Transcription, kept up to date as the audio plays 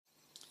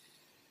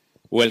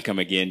Welcome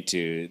again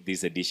to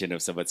this edition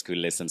of Sabbath School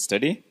Lesson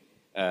Study,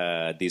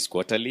 this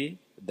quarterly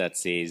that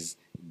says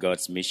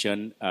God's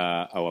mission,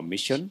 our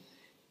mission.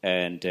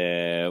 And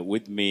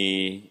with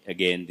me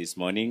again this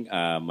morning,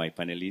 my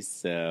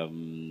panelists,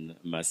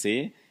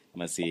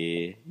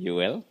 Mercy, you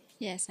well?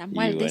 Yes, I'm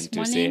well this morning. You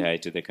want to say hi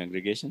to the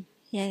congregation?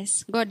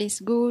 Yes, God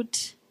is good.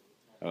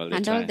 All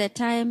the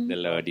time. The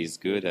Lord is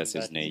good as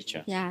His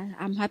nature. Yeah,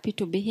 I'm happy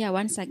to be here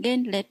once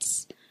again.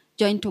 Let's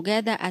join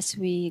together as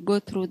we go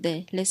through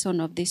the lesson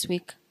of this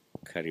week.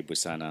 Karibu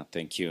sana.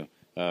 Thank you.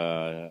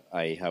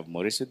 I have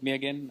Maurice with me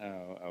again,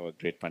 our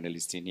great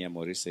panelist in here.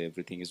 Maurice,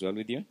 everything is well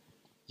with you?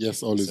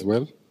 Yes, all is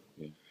well.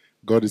 Yeah.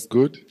 God is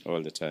good.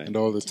 All the time. And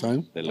all the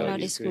time. The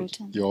Lord is good.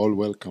 You're all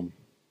welcome.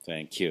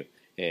 Thank you.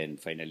 And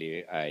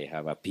finally, I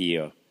have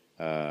Apio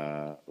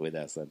with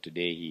us. And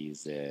today he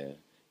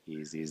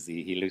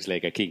looks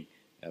like a king.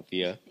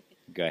 Apio,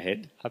 go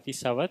ahead. Happy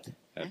Sabbath.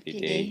 Happy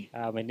day.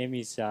 My name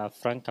is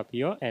Frank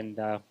Apio, and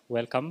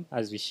welcome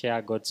as we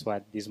share God's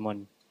word this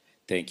morning.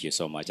 Thank you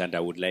so much. And I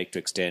would like to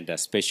extend a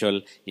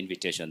special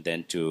invitation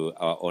then to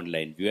our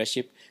online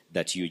viewership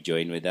that you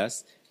join with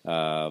us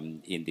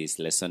in this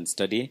lesson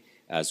study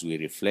as we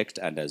reflect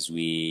and as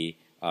we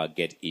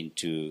get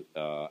into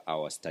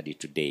our study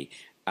today.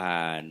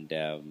 And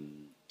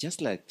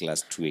just like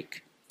last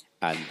week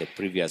and the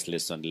previous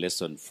lesson,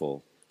 lesson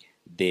 4,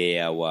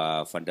 there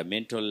were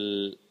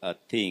fundamental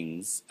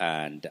things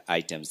and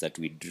items that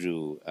we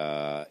drew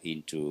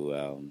into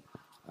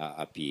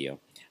Apio.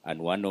 And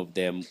one of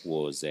them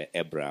was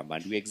Abraham.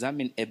 And we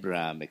examined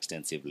Abraham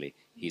extensively,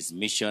 his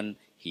mission,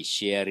 his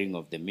sharing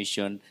of the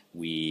mission.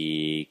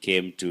 We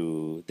came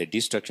to the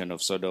destruction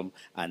of Sodom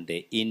and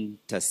the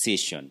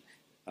intercession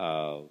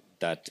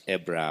that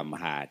Abraham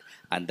had.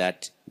 And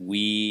that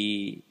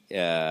we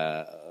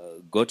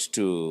got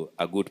to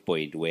a good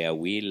point where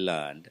we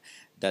learned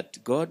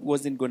that God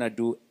wasn't going to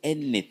do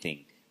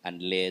anything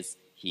unless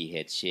he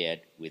had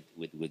shared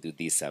with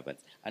these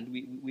servants. And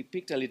we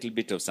picked a little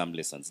bit of some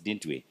lessons,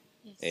 didn't we?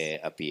 Yes.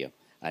 Appear.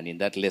 And in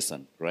that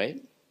lesson,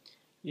 right?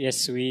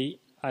 Yes, we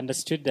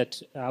understood that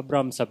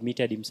Abraham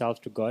submitted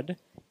himself to God,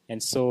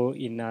 and so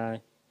in a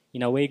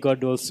way,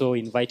 God also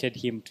invited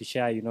him to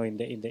share,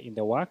 in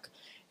the work,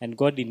 and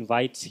God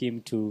invites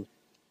him to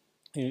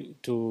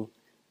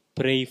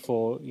pray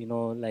for,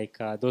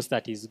 those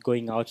that he's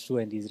going out to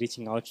and he's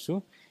reaching out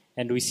to,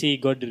 and we see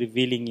God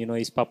revealing,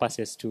 his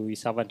purposes to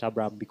his servant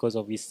Abraham because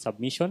of his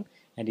submission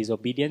and his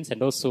obedience,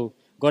 and also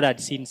God had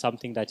seen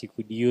something that he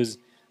could use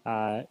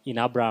in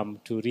Abraham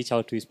to reach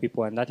out to his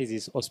people, and that is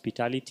his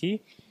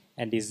hospitality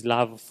and his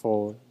love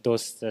for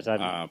those that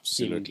are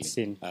in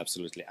sin.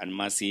 Absolutely. And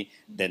mercy,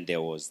 then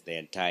there was the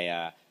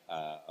entire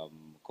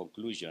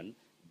conclusion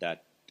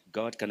that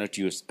God cannot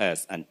use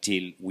us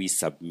until we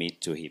submit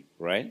to him,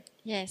 right?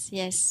 Yes.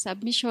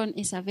 Submission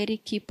is a very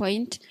key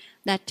point,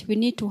 that we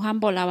need to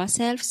humble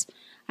ourselves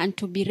and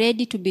to be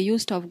ready to be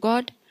used of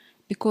God,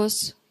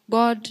 because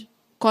God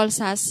calls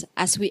us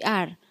as we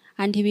are.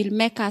 And he will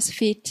make us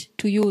fit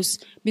to use,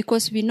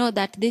 because we know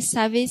that this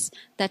service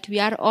that we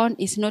are on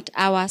is not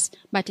ours,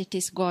 but it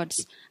is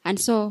God's. And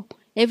so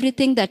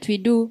everything that we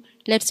do,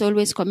 let's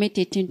always commit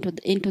it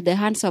into the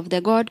hands of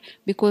the God,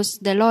 because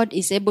the Lord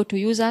is able to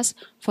use us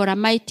for a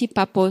mighty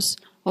purpose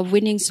of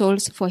winning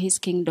souls for his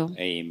kingdom.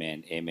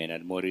 Amen.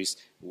 And Maurice,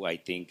 I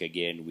think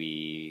again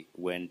we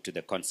went to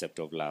the concept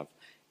of love,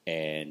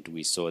 and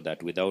we saw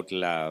that without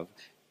love,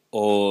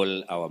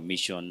 all our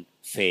mission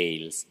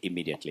fails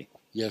immediately.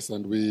 Yes,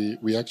 and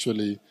we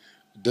actually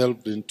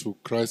delved into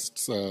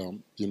Christ's,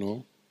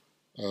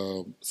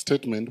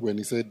 statement when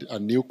he said, "A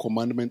new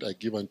commandment I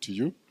give unto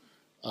you,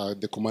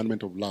 the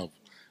commandment of love."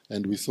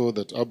 And we saw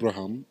that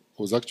Abraham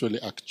was actually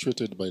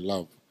actuated by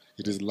love.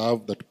 It is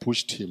love that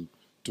pushed him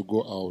to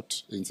go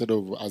out, instead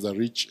of as a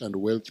rich and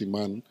wealthy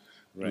man,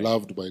 right,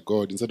 loved by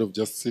God. Instead of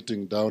just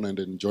sitting down and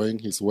enjoying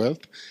his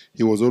wealth,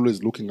 he was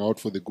always looking out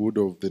for the good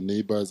of the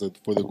neighbors and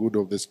for the good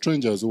of the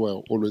strangers who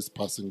were always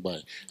passing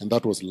by. And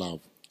that was love.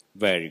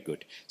 Very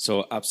good.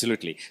 So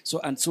absolutely. So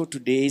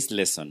today's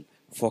lesson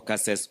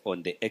focuses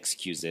on the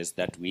excuses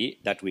that we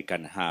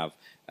can have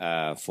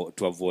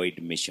to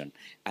avoid mission,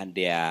 and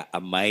there are a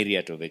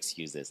myriad of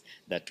excuses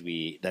that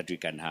we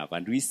can have.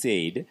 And we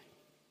said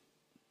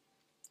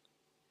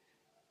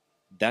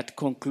that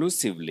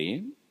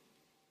conclusively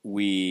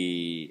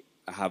we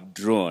have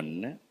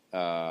drawn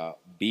a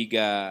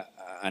bigger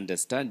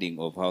understanding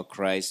of how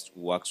Christ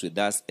works with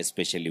us,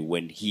 especially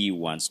when he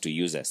wants to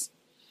use us.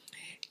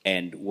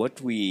 And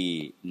what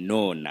we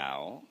know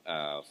now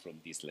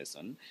from this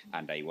lesson,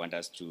 and I want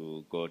us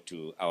to go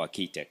to our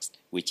key text,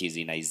 which is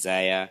in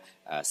Isaiah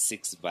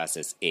 6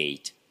 verses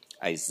 8.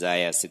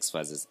 Isaiah 6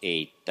 verses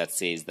 8, that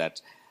says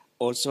that,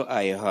 "Also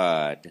I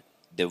heard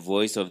the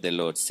voice of the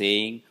Lord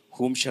saying,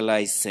 whom shall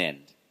I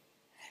send?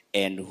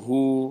 And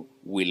who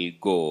will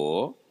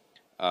go?"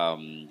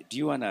 Do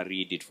you want to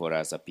read it for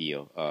us,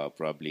 Apio,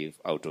 probably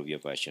out of your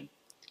version?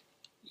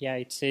 Yeah,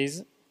 it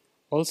says,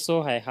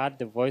 "Also I heard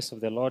the voice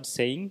of the Lord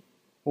saying,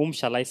 whom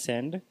shall I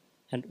send,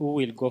 and who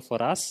will go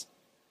for us?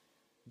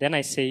 Then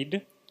I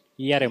said,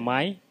 here am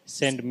I,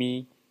 send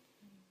me."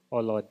 O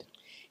Lord.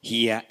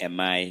 Here am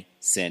I,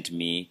 send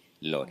me,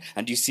 Lord.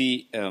 And you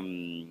see,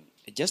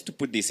 just to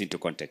put this into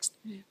context,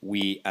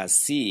 we are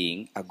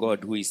seeing a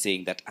God who is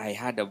saying that I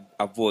had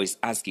a voice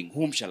asking,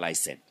 whom shall I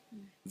send?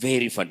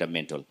 Very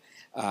fundamental.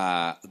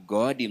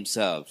 God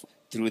himself,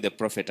 through the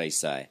prophet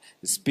Isaiah,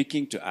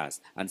 speaking to us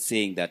and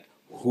saying that,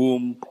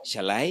 whom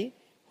shall I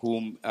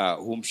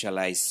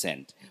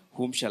send?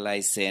 Whom shall I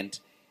send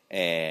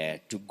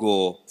to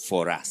go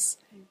for us?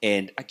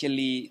 And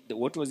actually,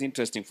 what was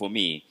interesting for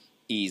me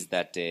is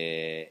that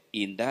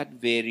in that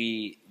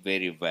very,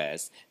 very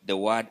verse, the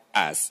word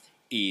us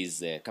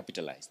is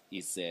capitalized. He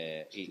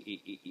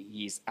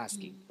is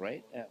asking,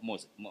 right?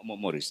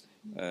 Maurice,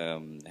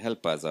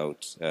 help us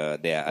out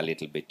there a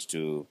little bit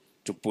to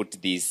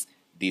put this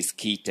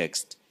key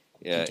text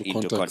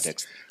into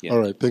context. Yeah. All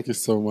right, thank you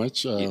so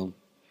much.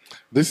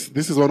 This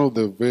is one of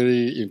the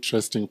very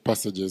interesting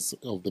passages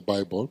of the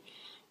Bible,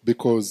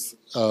 because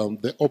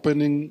the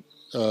opening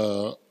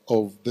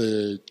of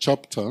the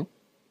chapter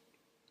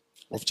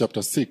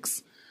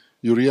 6,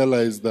 you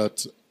realize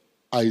that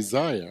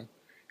Isaiah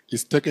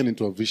is taken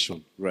into a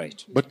vision.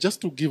 Right. But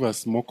just to give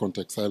us more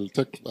context, I'll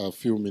take a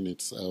few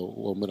minutes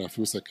or maybe a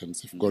few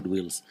seconds, if God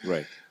wills.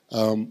 Right.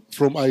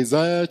 From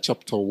Isaiah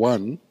chapter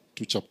 1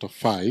 to chapter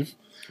 5,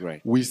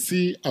 Right. we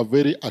see a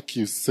very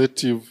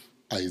accusative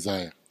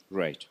Isaiah.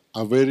 Right.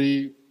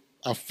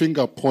 A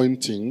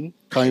finger-pointing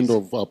kind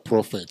of a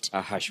prophet.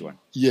 A harsh one.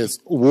 Yes.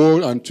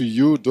 Woe unto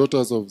you,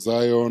 daughters of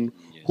Zion,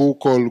 who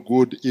call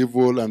good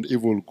evil and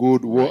evil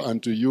good. Woe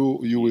unto you,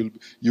 you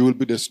will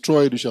be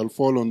destroyed, you shall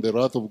fall on the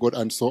wrath of God,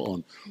 and so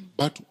on.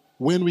 But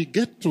when we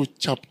get to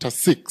chapter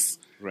 6,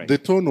 the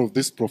tone of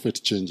this prophet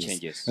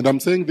changes. And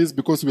I'm saying this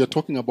because we are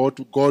talking about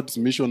God's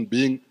mission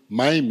being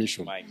my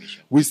mission.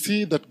 We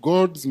see that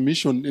God's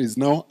mission is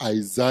now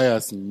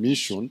Isaiah's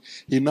mission.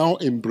 He now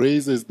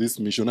embraces this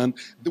mission. And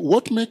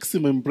what makes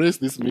him embrace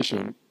this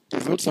mission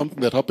is not something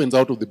that happens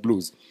out of the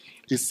blues.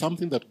 It's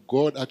something that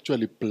God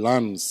actually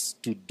plans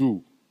to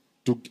do,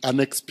 to an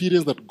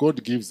experience that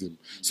God gives him.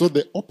 So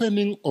the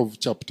opening of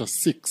chapter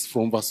 6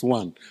 from verse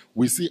 1,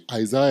 we see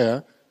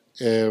Isaiah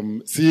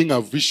seeing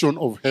a vision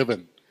of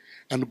heaven.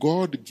 And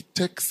God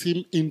takes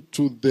him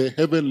into the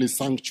heavenly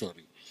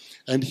sanctuary.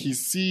 And he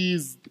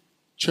sees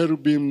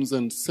cherubims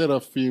and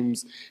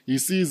seraphims. He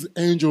sees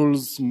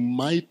angels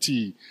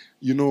mighty,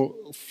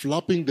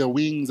 flapping their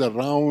wings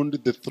around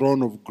the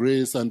throne of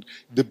grace. And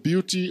the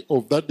beauty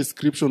of that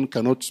description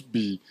cannot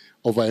be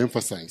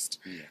overemphasized.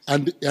 Yes.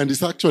 And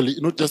it's actually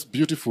not just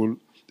beautiful,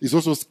 it's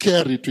also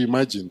scary to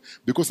imagine.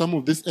 Because some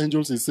of these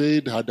angels, he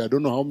said, had I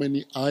don't know how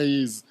many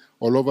eyes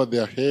all over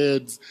their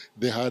heads.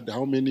 They had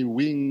how many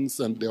wings,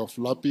 and they were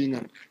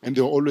flapping, and they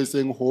were always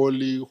saying,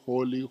 holy,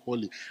 holy,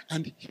 holy.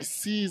 And he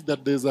sees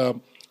that there's a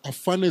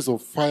furnace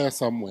of fire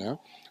somewhere,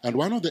 and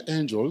one of the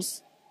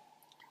angels,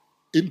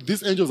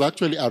 these angels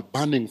actually are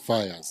burning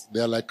fires.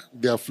 They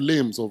are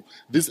flames of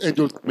these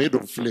angels made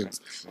of flames.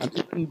 And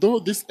even though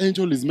this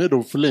angel is made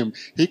of flame,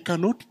 he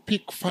cannot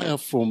pick fire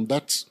from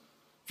that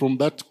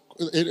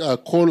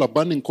coal, a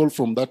burning coal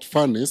from that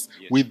furnace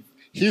with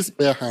his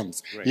bare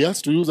hands. Right. He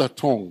has to use a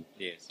tongue,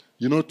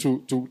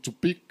 to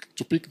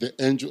pick the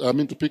angel. I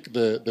mean, to pick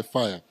the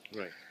fire.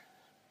 Right.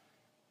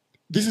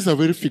 This is a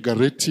very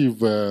figurative,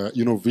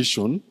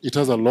 vision. It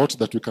has a lot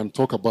that we can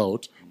talk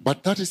about.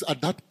 But that is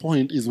at that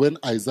point is when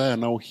Isaiah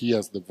now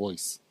hears the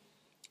voice,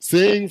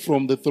 saying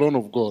from the throne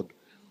of God,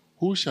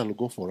 "Who shall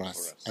go for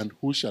us, and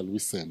who shall we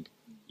send?"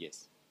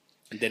 Yes.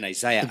 And then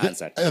Isaiah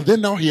answered. And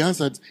then now he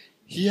answered,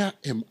 "Here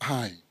am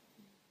I."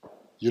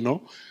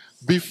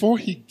 Before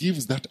he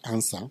gives that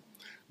answer,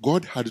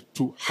 God had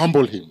to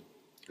humble him.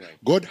 Right.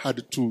 God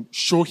had to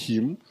show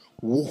him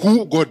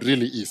who God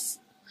really is.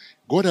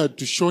 God had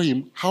to show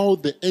him how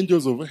the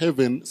angels of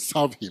heaven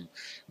serve him.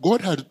 God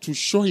had to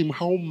show him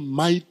how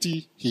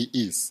mighty he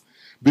is,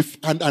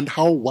 and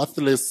how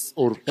worthless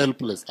or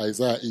helpless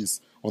Isaiah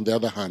is, on the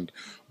other hand,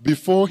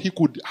 before he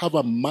could have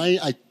a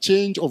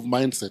change of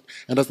mindset.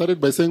 And I started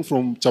by saying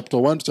from chapter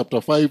 1 to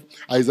chapter 5,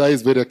 Isaiah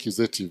is very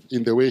accusative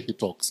in the way he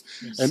talks.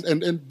 Yes.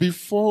 And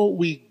before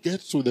we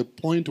get to the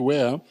point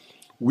where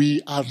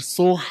we are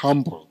so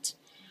humbled,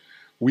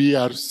 we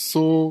are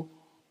so,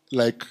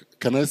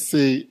 can I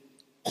say,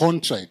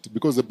 contrite,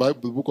 because the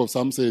book of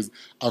Psalms says,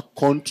 a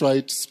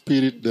contrite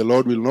spirit the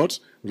Lord will not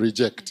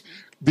reject.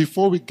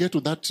 Before we get to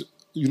that,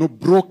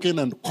 broken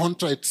and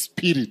contrite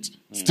spirit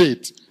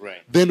state,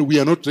 then we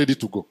are not ready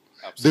to go.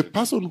 Absolutely. The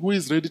person who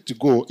is ready to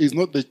go is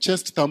not the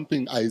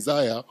chest-thumping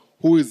Isaiah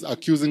who is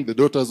accusing the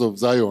daughters of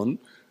Zion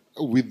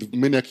with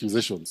many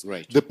accusations.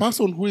 Right. The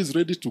person who is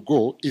ready to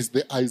go is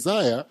the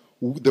Isaiah,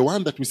 the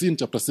one that we see in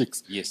chapter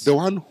 6. Yes. The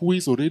one who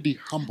is already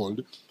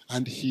humbled,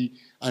 and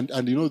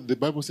the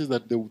Bible says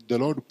that the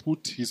Lord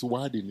put his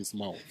word in his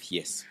mouth.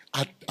 Yes.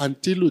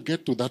 Until we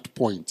get to that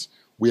point,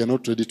 we are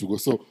not ready to go.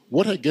 So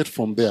what I get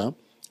from there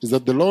is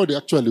that the Lord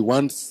actually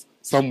wants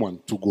someone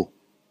to go.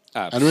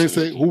 Absolutely. And when he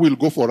say, who will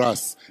go for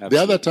us? Absolutely.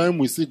 The other time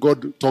we see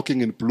God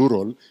talking in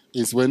plural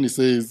is when he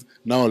says,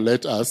 now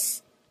let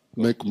us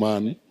make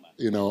man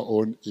in our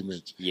own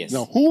image. Yes.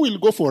 Now, who will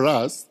go for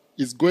us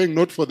is going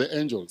not for the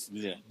angels,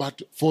 Yeah.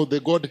 but for the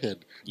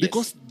Godhead. Yes.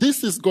 Because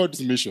this is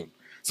God's mission.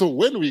 So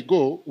when we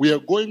go, we are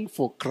going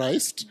for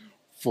Christ,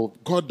 for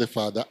God the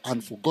Father,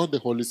 and for God the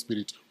Holy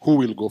Spirit, who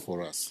will go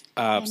for us.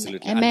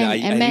 Absolutely. Amen. And I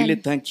Amen. really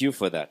thank you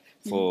for that,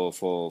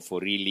 for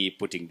really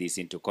putting this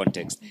into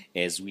context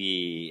as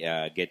we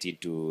get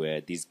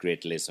into this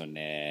great lesson,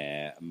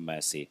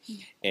 mercy.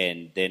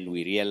 And then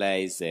we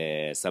realize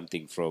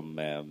something from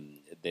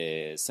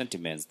the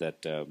sentiments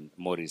that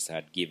Maurice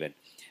had given,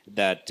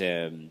 that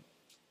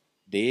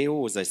there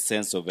was a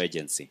sense of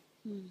urgency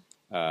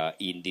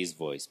in this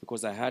voice,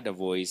 because I heard a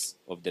voice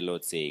of the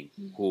Lord saying,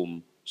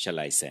 whom shall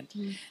I send?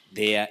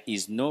 There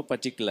is no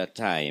particular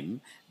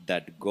time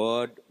that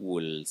God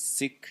will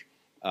seek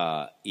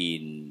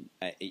in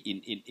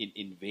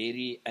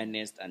very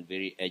earnest and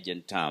very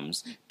urgent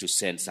terms to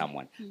send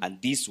someone.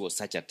 And this was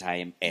such a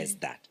time as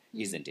that,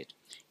 isn't it?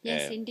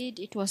 Yes, indeed,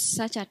 it was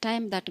such a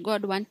time that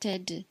God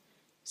wanted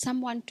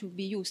someone to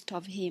be used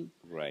of him.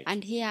 Right.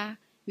 And here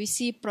we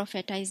see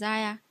Prophet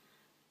Isaiah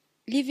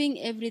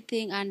leaving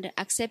everything and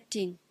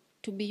accepting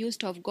to be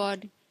used of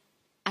God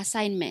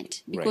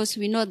assignment, because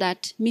we know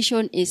that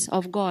mission is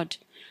of God,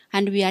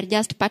 and we are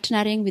just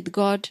partnering with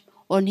God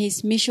on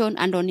his mission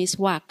and on his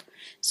work.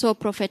 So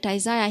Prophet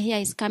Isaiah here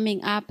is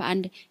coming up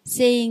and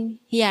saying,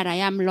 "Here I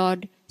am,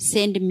 Lord,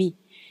 send me."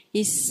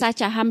 It's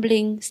such a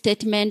humbling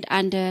statement,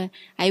 and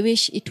I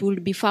wish it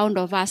would be found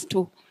of us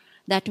too,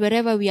 that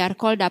wherever we are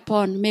called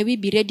upon, may we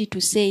be ready to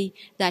say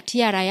that,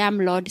 "Here I am,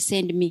 Lord,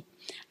 send me."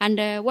 And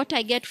what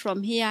I get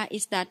from here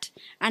is that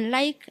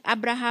unlike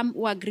Abraham,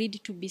 who agreed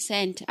to be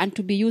sent and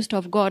to be used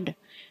of God,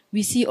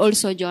 we see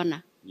also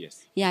Jonah.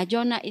 Yes. Yeah,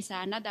 Jonah is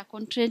another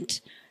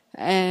contrast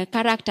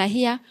character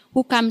here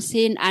who comes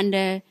in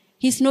and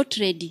he's not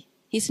ready.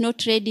 He's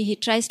not ready. He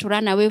tries to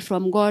run away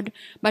from God.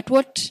 But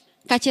what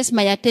catches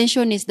my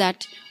attention is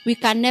that we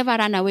can never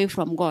run away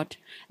from God.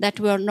 That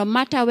no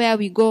matter where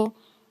we go,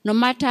 no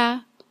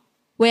matter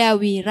where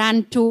we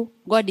run to,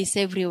 God is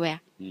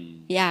everywhere.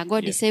 Yeah,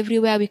 God is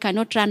everywhere. We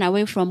cannot run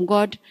away from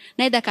God.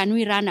 Neither can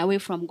we run away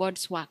from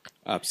God's work.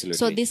 Absolutely.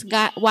 So this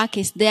work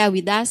is there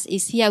with us,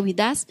 is here with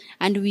us,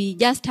 and we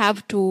just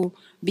have to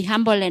be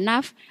humble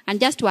enough and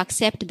just to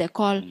accept the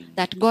call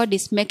that God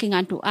is making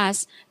unto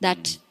us,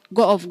 that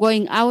of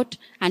going out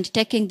and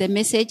taking the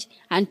message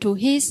unto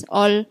his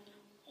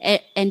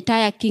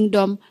entire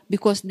kingdom,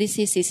 because this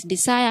is his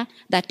desire,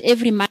 that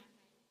every man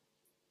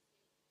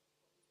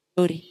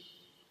glory.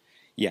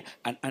 Yeah,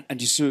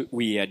 and you see,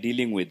 we are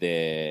dealing with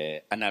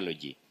the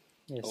analogy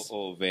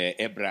of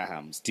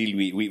Abraham. Still,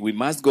 we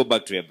must go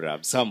back to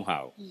Abraham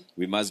somehow.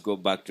 We must go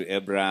back to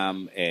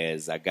Abraham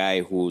as a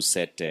guy who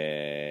set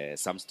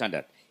some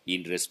standard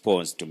in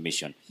response to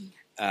mission.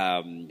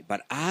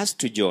 But as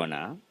to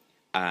Jonah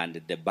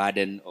and the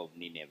burden of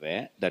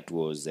Nineveh that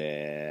was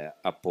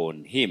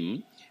upon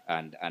him,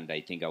 and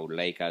I think I would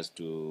like us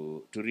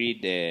to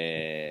read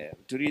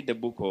the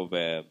book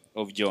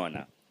of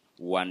Jonah.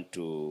 1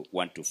 to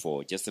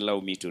 4. Just allow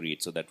me to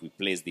read so that we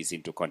place this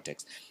into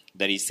context.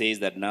 That he says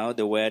that now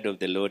the word of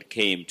the Lord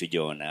came to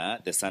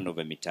Jonah, the son of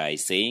Amittai,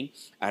 saying,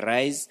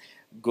 "Arise,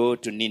 go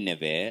to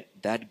Nineveh,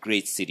 that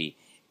great city,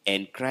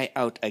 and cry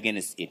out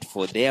against it,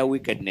 for their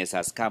wickedness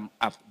has come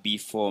up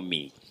before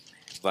me."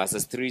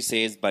 Verses 3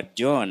 says, "But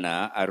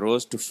Jonah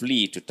arose to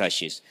flee to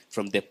Tarshish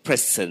from the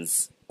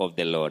presence of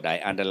the Lord."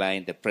 I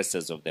underline the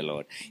presence of the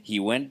Lord. He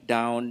went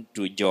down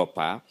to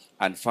Joppa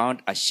and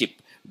found a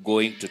ship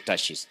going to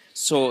Tarshish.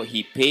 So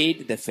he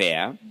paid the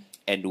fare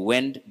and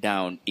went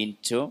down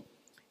into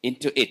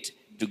it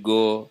to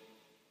go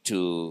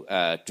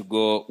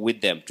with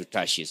them to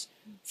Tarshish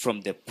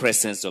from the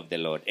presence of the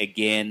Lord.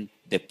 Again,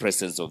 the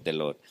presence of the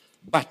Lord.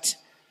 But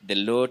the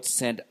Lord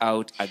sent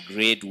out a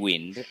great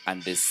wind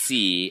and the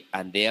sea,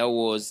 and there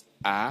was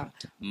a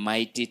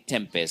mighty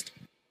tempest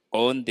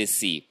on the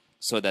sea,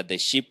 so that the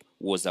ship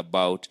was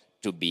about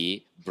to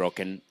be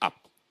broken up.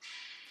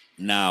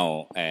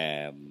 Now,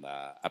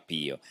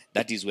 Apio,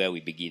 that is where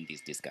we begin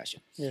this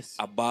discussion. Yes.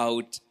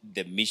 About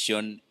the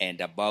mission and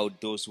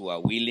about those who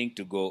are willing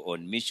to go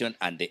on mission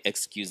and the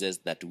excuses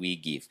that we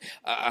give.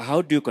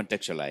 How do you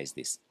contextualize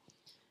this?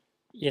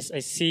 Yes, I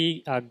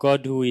see a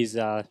God who is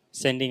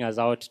sending us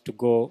out to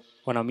go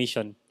on a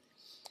mission.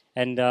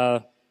 And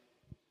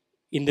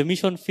in the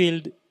mission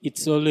field,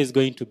 it's always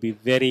going to be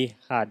very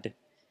hard.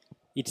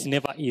 It's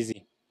never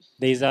easy.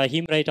 There is a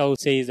hymn writer who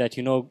says that,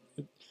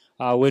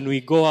 when we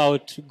go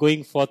out,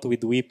 going forth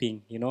with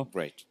weeping,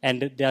 Right.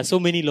 And there are so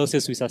many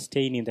losses we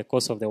sustain in the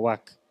course of the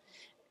work.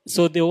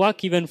 So the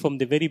work, even from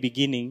the very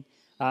beginning,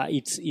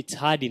 it's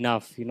hard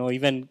enough,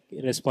 even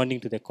responding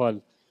to the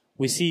call.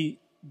 We see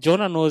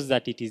Jonah knows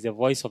that it is the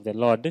voice of the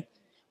Lord,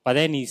 but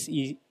then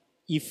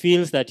he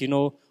feels that,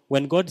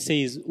 when God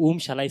says, "Whom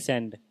shall I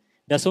send?"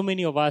 There are so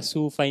many of us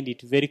who find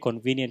it very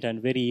convenient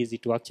and very easy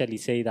to actually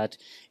say that,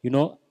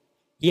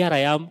 "Here I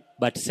am,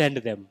 but send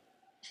them."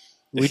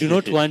 We do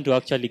not want to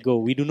actually go.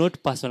 We do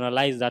not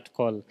personalize that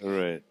call.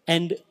 Right.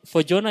 And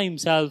for Jonah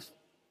himself,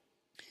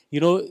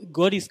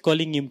 God is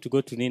calling him to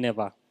go to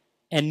Nineveh.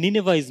 And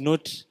Nineveh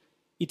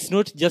it's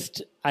not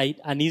just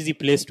an easy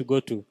place to go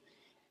to.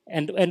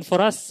 And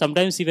for us,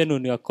 sometimes even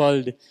when we are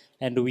called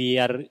and we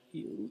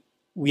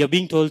are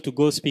being told to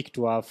go speak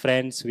to our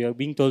friends, we are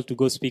being told to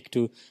go speak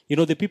to,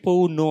 the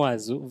people who know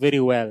us very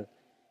well.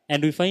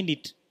 And we find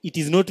it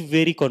is not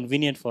very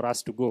convenient for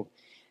us to go.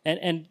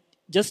 And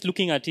just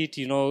looking at it,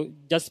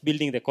 just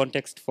building the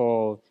context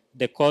for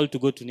the call to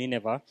go to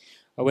Nineveh,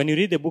 when you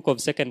read the book of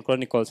 2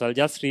 Chronicles, I'll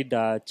just read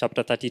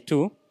chapter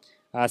 32,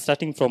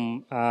 starting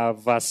from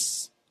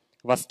verse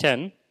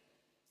 10.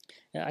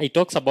 It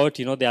talks about,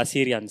 the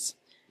Assyrians.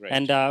 Right.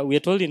 And we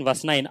are told in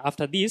verse 9,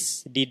 after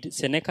this did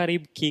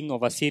Sennacherib, king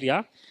of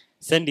Assyria,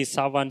 send his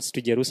servants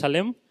to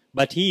Jerusalem,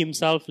 but he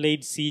himself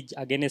laid siege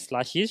against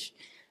Lachish,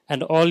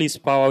 and all his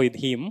power with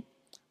him,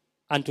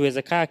 unto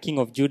Hezekiah, king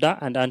of Judah,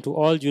 and unto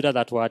all Judah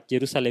that were at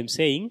Jerusalem,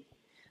 saying,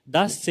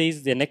 thus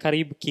says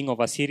Sennacherib, king of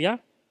Assyria,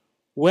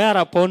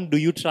 whereupon do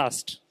you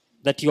trust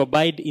that you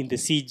abide in the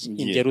siege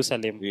in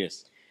Jerusalem?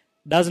 Yes.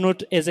 Does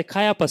not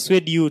Hezekiah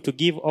persuade you to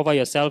give over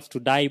yourself to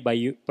die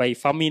by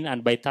famine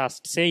and by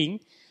thirst, saying,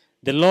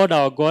 the Lord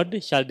our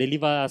God shall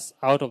deliver us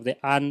out of the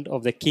hand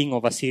of the king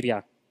of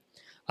Assyria?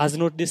 Has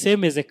not the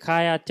same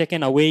Hezekiah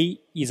taken away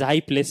his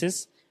high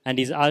places and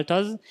his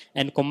altars,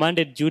 and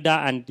commanded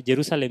Judah and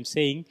Jerusalem,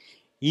 saying,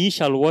 ye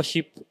shall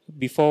worship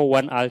before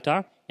one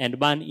altar, and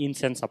burn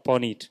incense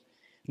upon it?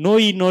 Know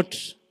ye not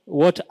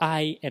what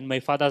I and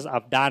my fathers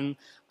have done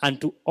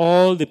unto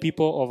all the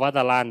people of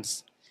other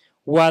lands?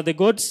 Were the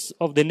gods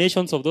of the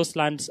nations of those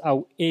lands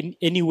are in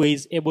any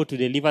ways able to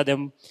deliver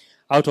them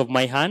out of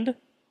my hand?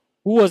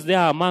 Who was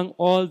there among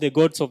all the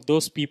gods of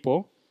those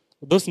people,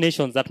 those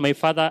nations that my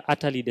father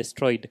utterly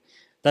destroyed,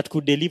 that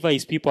could deliver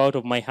his people out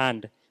of my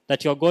hand,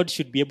 that your God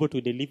should be able to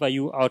deliver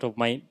you out of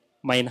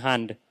mine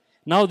hand?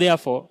 Now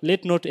therefore,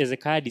 let not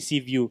Hezekiah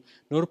deceive you,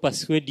 nor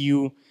persuade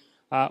you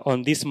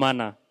on this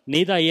manner,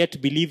 neither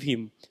yet believe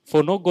him.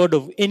 For no God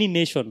of any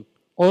nation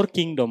or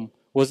kingdom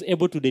was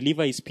able to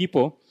deliver his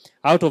people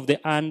out of the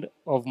hand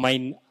of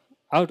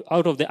out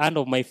of the hand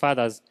of my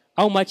fathers.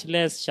 How much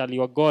less shall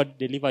your God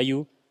deliver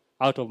you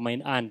out of mine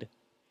hand?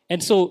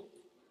 And so,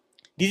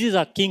 this is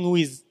a king who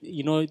is,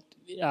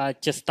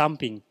 just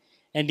stamping,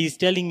 and he's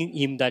telling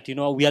him that,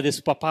 we are the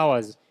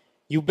superpowers.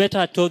 You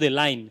better toe the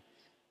line.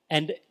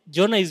 And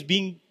Jonah is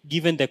being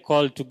given the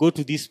call to go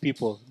to these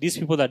people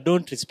that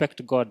don't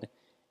respect God,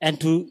 and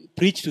to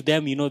preach to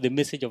them, the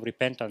message of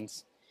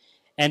repentance.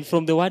 And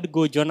from the word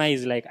go, Jonah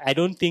is like, I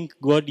don't think,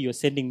 God, you're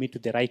sending me to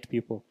the right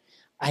people.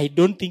 I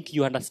don't think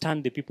you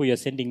understand the people you're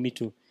sending me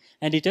to.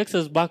 And it takes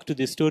us back to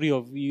the story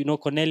of,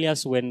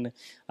 Cornelius, when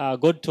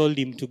God told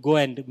him to go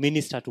and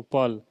minister to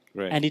Paul.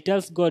 Right. And he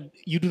tells God,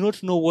 you do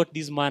not know what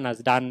this man has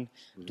done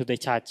to the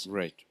church.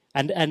 Right.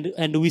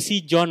 And we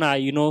see Jonah,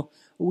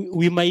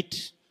 we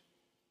might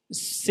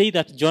say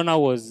that Jonah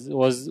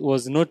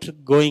was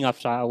not going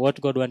after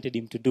what God wanted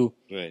him to do.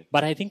 Right.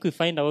 But I think we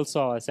find also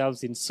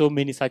ourselves in so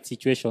many such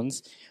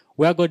situations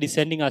where God is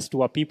sending us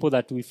to a people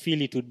that we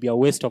feel it would be a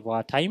waste of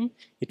our time,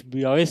 it would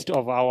be a waste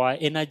of our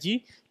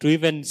energy to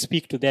even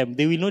speak to them.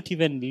 They will not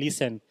even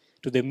listen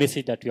to the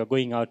message that we are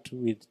going out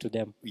with to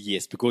them.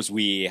 Yes, because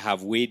we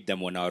have weighed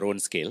them on our own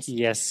scales.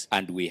 Yes.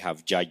 And we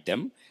have judged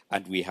them,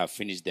 and we have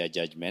finished their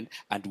judgment,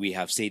 and we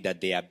have said that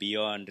they are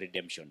beyond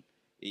redemption.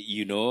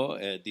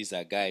 These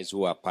are guys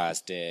who are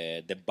past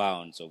the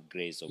bounds of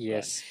grace of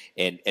Yes.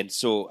 God. And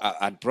so,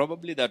 and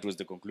probably that was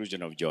the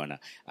conclusion of Jonah.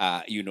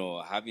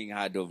 Having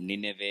heard of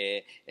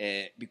Nineveh,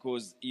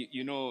 because,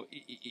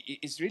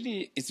 it's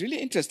really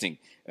interesting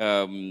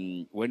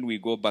when we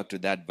go back to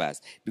that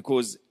verse,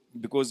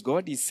 because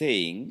God is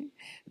saying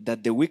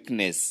that the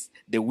wickedness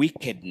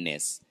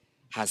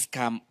has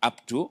come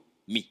up to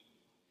me.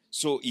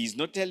 So he's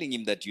not telling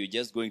him that you're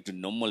just going to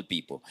normal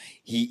people.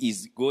 He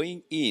is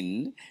going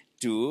in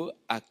to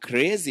a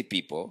crazy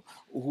people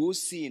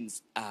whose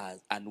sins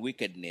and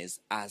wickedness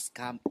has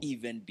come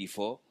even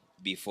before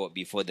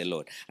the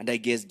Lord. And I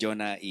guess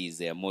Jonah is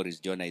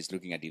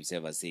looking at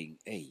himself as saying,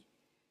 hey,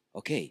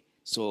 okay,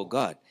 so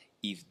God,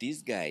 if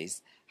these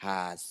guys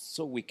are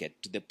so wicked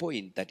to the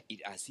point that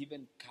it has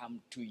even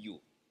come to you,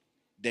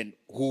 then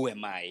who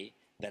am I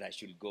that I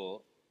should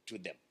go to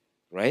them?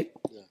 Right?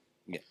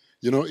 Yeah.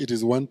 It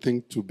is one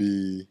thing to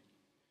be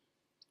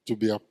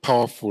a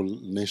powerful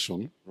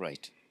nation.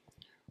 Right.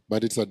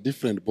 But it's a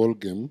different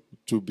ballgame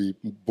to be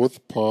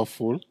both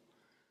powerful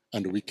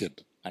and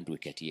wicked. And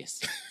wicked,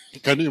 yes.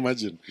 Can you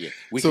imagine? Yeah.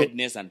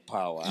 Wickedness and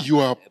power.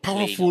 You are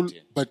powerful,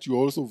 but you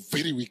are also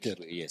very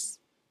wicked. Yes.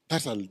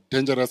 That's a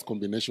dangerous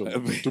combination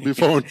to be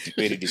found.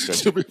 Very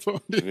destructive.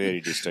 Very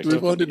destructive. To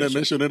be found in a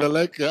nation. And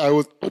I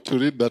was about to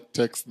read that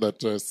text that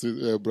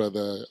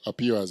Brother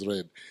Apio has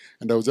read.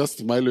 And I was just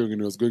smiling when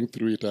he was going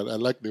through it. I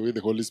like the way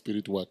the Holy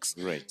Spirit works.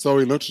 Right. So I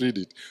will not read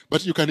it.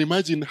 But you can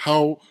imagine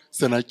how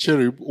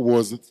Sennacherib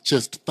was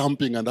chest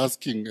thumping and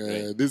asking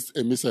these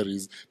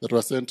emissaries that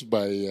were sent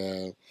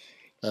by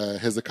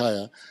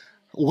Hezekiah,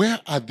 where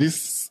are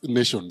these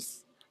nations?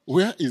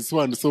 Where is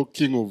so-and-so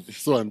king of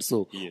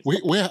so-and-so? Yes.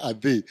 Where are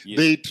they? Yes.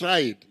 They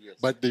tried,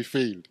 but they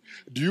failed.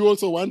 Do you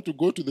also want to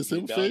go to the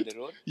same fate? The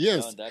road?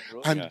 Yes. Down that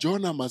road? And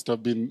Jonah must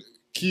have been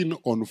keen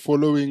on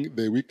following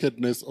the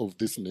wickedness of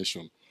this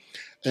nation.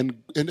 And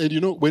you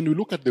know, when you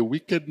look at the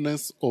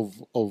wickedness of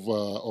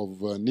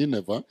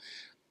Nineveh,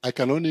 I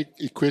can only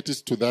equate it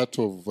to that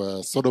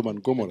of Sodom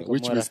and Gomorrah,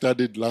 which we Gomorrah.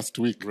 studied last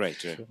week. Right.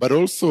 But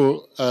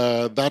also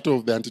that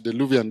of the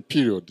antediluvian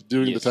period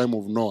during Yes. the time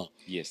of Noah.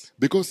 Yes.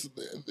 Because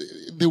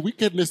the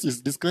wickedness is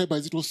described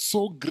as it was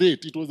so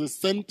great. It was the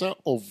center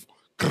of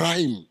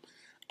crime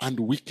and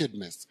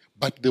wickedness.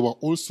 But they were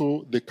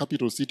also the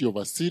capital city of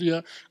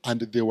Assyria,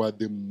 and they were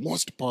the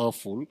most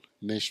powerful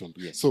nation.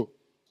 Yes. So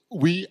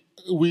we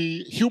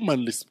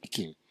humanly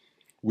speaking,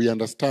 we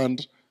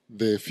understand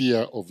the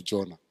fear of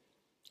Jonah.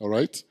 All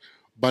right?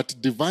 But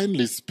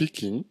divinely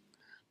speaking,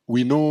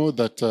 we know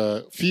that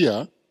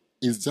fear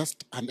is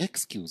just an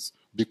excuse,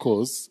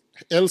 because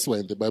elsewhere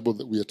in the Bible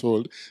that we are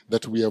told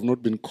that we have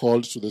not been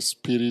called to the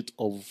spirit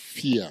of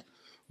fear,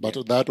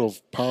 but that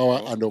of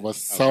power and of a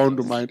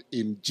sound mind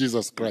in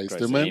Jesus Christ.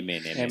 Christ. Amen?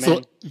 Amen. Amen.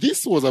 So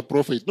this was a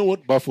prophet. You know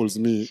what baffles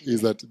me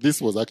is that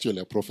this was actually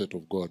a prophet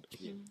of God.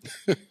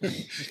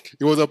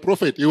 He was a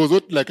prophet. He was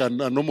not like a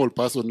normal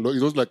person. He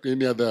was like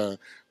any other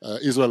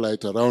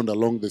Israelite around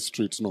along the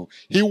streets. No,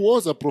 he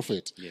was a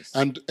prophet. Yes.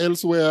 And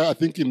elsewhere, I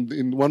think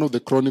in one of the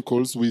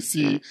Chronicles, we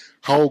see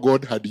how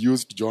God had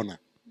used Jonah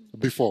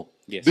before.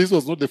 Yes. This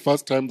was not the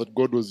first time that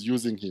God was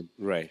using him.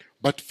 Right.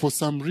 But for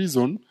some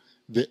reason,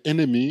 the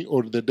enemy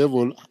or the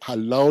devil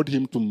allowed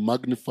him to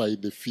magnify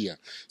the fear.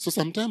 So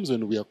sometimes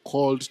when we are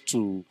called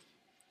to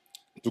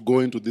go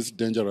into these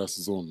dangerous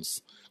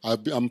zones,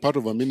 I'm part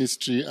of a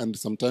ministry, and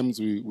sometimes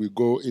we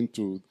go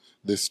into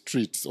the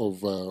streets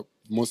of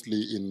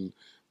mostly in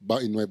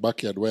my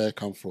backyard where I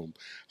come from,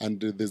 and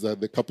there's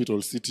the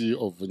capital city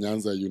of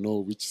Nyanza. You know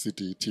which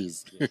city it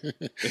is.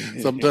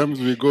 Sometimes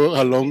we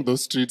go along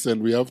those streets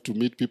and we have to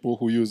meet people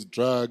who use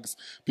drugs,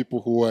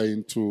 people who are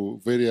into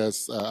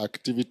various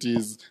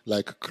activities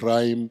like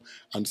crime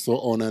and so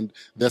on. And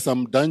there's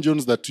some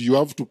dungeons that you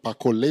have to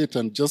percolate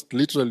and just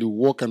literally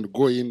walk and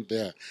go in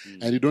there,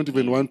 and you don't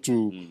even want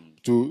to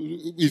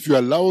if you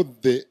allow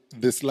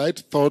the slight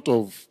thought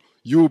of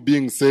you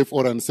being safe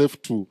or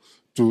unsafe to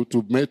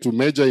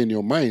measure in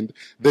your mind,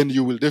 then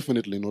you will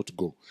definitely not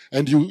go.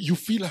 And you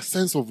feel a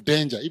sense of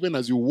danger even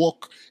as you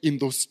walk in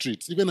those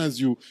streets, even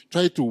as you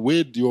try to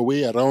wade your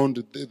way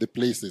around the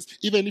places,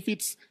 even if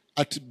it's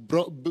at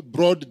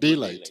broad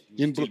daylight.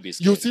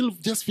 You still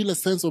just feel a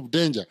sense of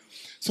danger.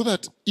 So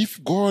that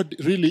if God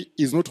really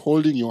is not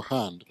holding your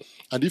hand,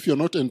 and if you're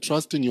not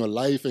entrusting your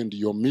life and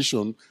your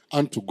mission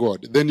unto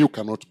God, then you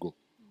cannot go.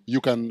 You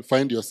can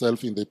find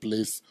yourself in the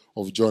place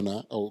of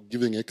Jonah, or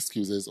giving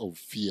excuses of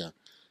fear.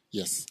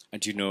 Yes.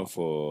 And you know,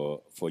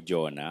 for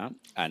Jonah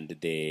and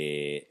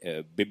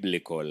the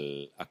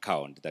biblical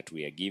account that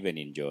we are given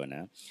in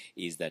Jonah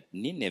is that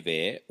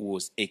Nineveh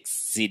was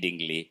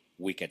exceedingly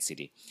wicked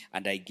city.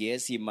 And I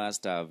guess he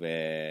must have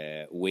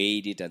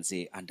weighed it and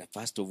say, and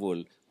first of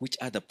all, which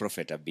other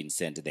prophet have been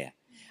sent there?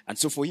 And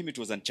so for him, it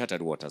was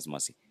uncharted waters,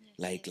 Mercy.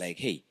 Like,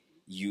 hey,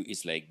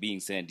 it's like being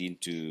sent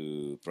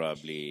into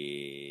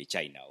probably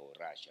China or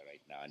Russia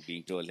right now and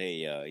being told,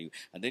 hey,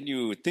 and then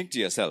you think to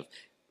yourself,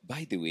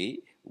 by the way,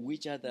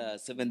 which other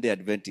Seventh-day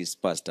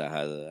Adventist pastor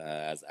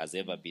has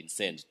ever been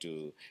sent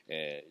to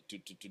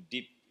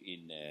dip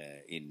in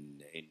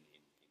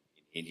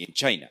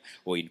China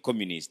or in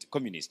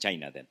communist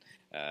China then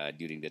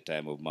during the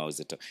time of Mao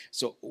Zedong?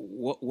 So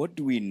what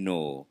do we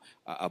know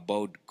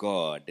about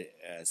God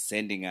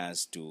sending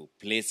us to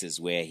places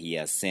where He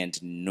has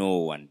sent no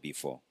one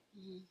before?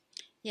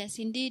 Yes,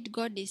 indeed,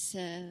 God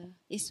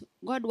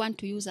God want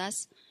to use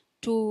us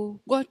to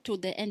go to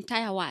the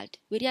entire world.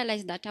 We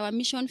realize that our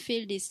mission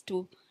field is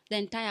to the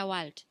entire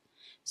world.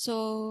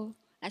 So,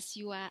 as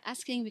you are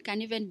asking, we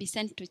can even be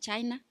sent to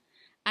China.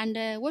 And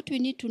what we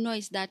need to know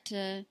is that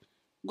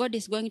God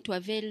is going to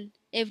avail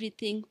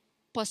everything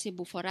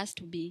possible for us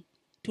to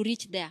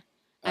reach there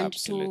and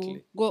Absolutely.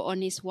 to go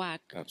on His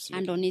work Absolutely.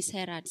 and on His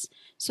errands.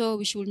 So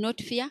we should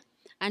not fear,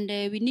 and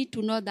we need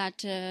to know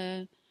that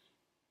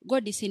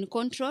God is in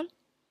control,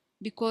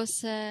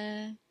 because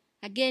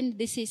again,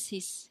 this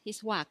is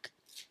His work,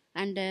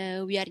 and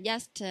we are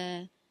just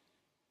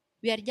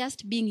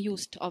being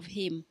used of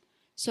Him.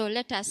 So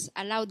let us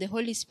allow the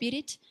Holy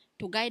Spirit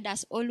to guide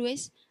us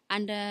always,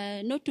 and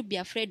not to be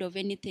afraid of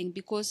anything,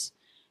 because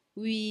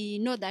we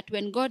know that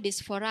when God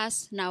is for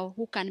us, now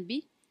who can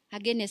be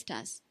against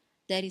us?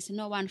 There is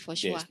no one for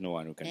sure. There's no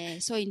one who can.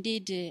 So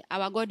indeed,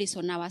 our God is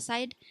on our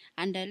side,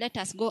 and let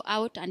us go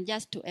out and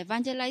just to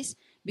evangelize,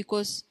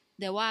 because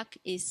the work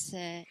is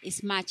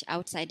much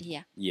outside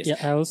here. Yes. Yeah,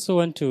 I also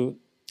want to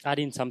add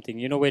in something.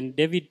 You know, when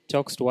David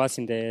talks to us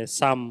in the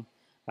Psalm,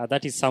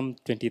 that is Psalm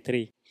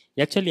 23,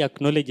 he actually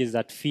acknowledges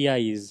that fear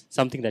is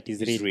something that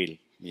is It's real. real.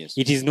 Yes.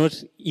 It is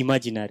not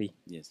imaginary.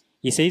 Yes.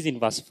 He says in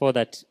verse 4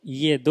 that,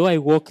 yea, though I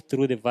walk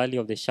through the valley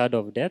of the shadow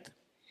of death,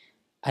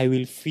 I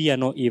will fear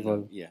no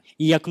evil. Yeah.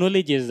 He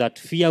acknowledges that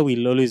fear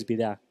will always be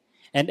there.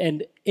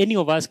 And any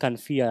of us can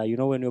fear, you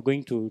know, when we're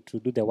going to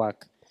do the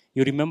work.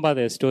 You remember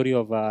the story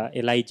of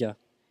Elijah.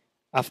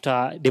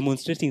 After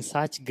demonstrating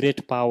such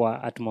great power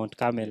at Mount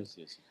Carmel,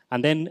 Yes.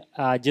 And then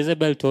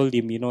Jezebel told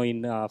him,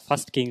 in 1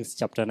 Kings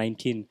chapter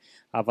 19,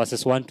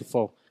 verses 1 to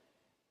 4.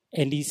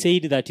 And he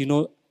said that,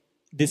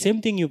 the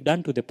same thing you've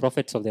done to the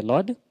prophets of the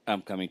Lord,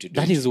 I'm coming to do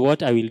that it. is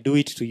what I will do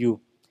it to you.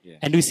 Yeah.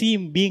 And we see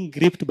him being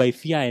gripped by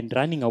fear and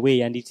running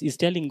away. And he's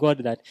telling God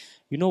that,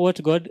 you know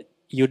what, God,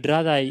 I would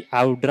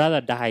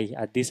rather die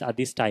at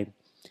this time.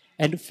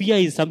 And fear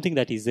is something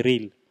that is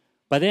real.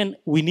 But then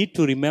we need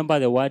to remember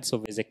the words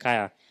of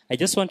Hezekiah. I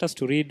just want us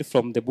to read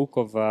from the book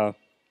of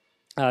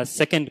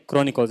Second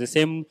Chronicles, the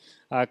same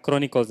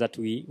Chronicles that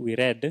we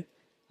read,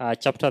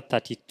 chapter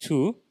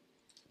 32,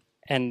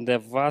 and the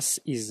verse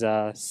is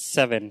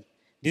 7.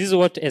 This is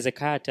what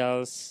Hezekiah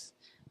tells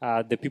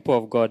the people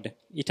of God.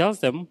 He tells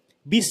them,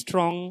 "Be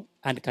strong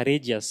and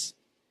courageous.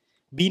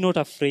 Be not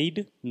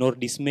afraid nor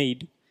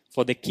dismayed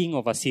for the king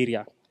of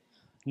Assyria,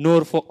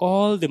 nor for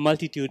all the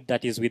multitude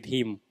that is with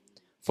him.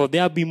 For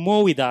there be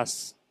more with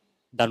us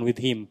than with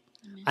him."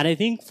 Amen. And I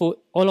think for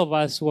all of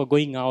us who are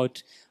going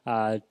out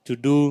to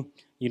do,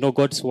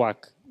 God's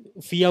work,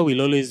 fear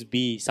will always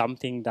be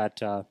something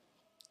that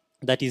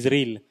is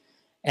real.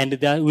 And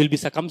there will be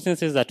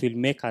circumstances that will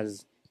make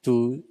us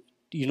to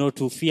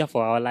fear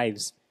for our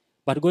lives.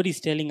 But God is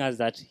telling us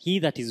that he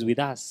that is with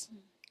us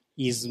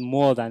is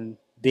more than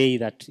they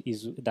that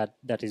is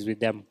with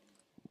them.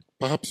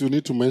 Perhaps you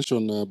need to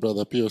mention,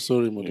 Brother Pio,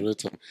 sorry,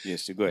 moderator.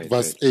 Yes, you go ahead.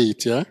 Verse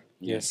 8, yeah?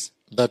 Yes.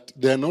 That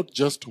they are not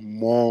just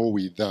more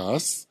with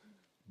us,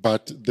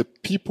 but the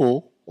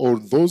people or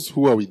those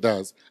who are with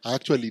us are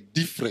actually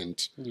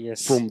different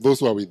Yes. from those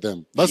who are with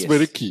them. That's Yes.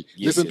 very key.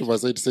 Yes, Listen yes. to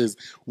verse 8. It says,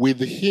 with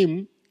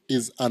him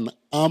is an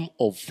arm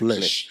of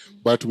flesh,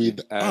 but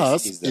with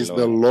us is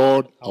the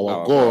Lord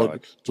our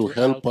God to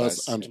help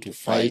us and to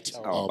fight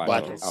our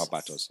battles. Our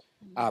battles.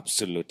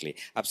 Absolutely,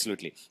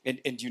 absolutely. And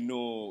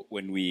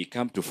when we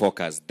come to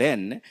focus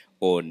then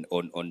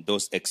on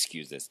those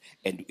excuses,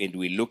 and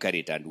we look at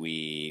it and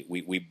we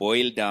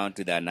boil down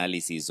to the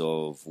analysis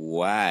of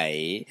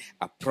why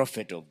a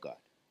prophet of God,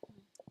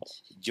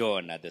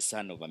 Jonah, the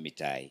son of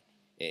Amittai,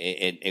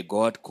 and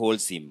God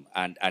calls him,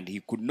 and he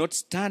could not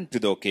stand to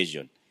the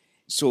occasion.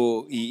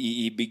 So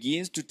he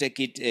begins to take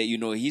it,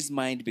 his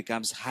mind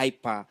becomes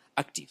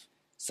hyperactive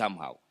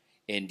somehow.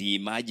 And he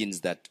imagines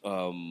that,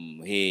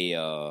 hey,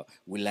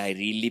 will I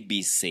really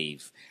be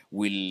safe?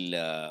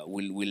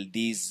 Will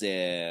these,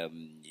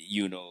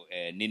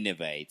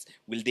 Ninevites,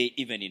 will they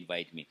even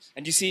invite me?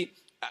 And you see,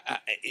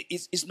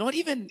 it's not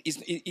even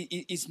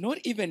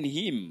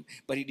him,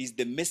 but it is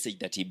the message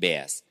that he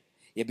bears.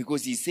 Yeah,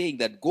 because he's saying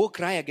that go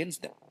cry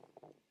against them.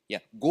 Yeah,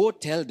 go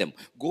tell them,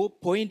 go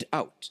point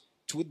out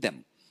to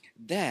them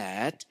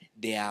that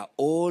they are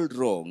all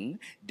wrong.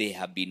 They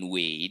have been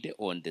weighed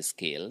on the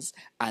scales,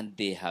 and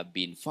they have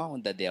been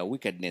found that their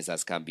wickedness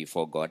has come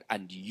before God,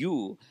 and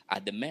you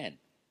are the man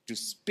to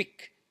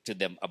speak to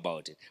them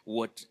about it.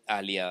 What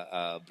earlier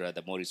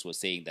Brother Morris was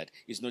saying, that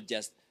it's not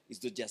just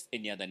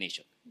any other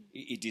nation.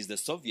 It is the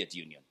Soviet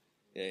Union.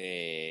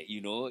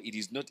 It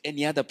is not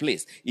any other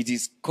place. It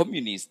is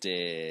communist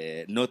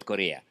North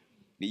Korea.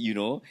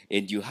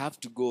 And you have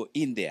to go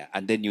in there,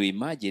 and then you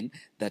imagine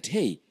that,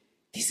 hey,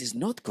 this is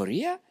North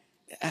Korea?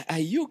 Are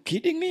you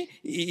kidding me?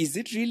 Is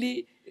it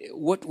really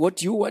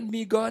what you want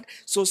me, God?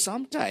 So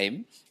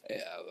sometime,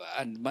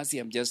 and Mercy,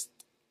 I'm just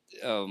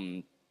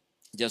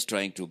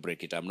trying to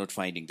break it. I'm not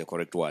finding the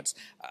correct words.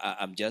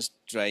 I'm just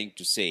trying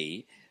to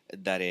say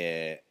that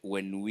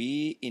when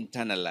we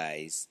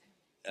internalize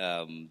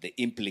the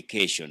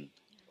implication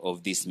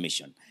of this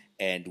mission,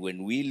 and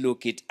when we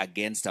look it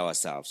against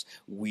ourselves,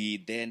 we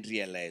then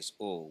realize,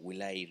 oh,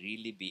 will I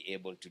really be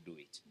able to do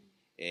it?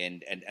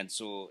 And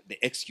so the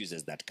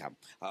excuses that come,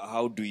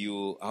 how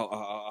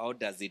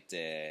does it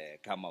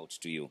come out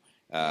to you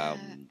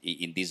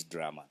in this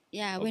drama?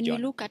 Yeah, when we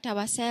look at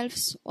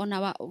ourselves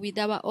with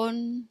our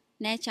own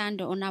nature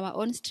and on our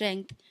own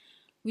strength,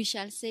 we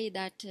shall say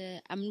that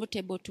I'm not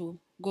able to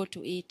go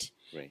to it.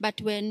 Right.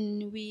 But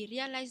when we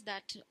realize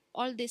that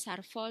all these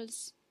are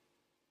false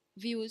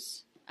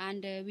views,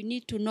 and we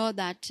need to know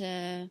that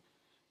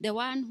the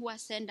one who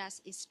has sent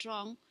us is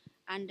strong,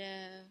 and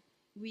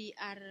we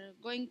are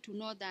going to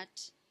know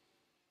that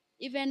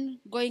even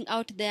going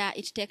out there,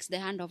 it takes the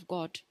hand of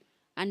God.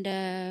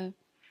 And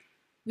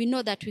we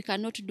know that we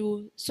cannot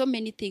do so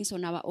many things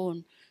on our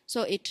own.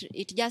 So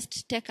it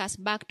just takes us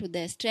back to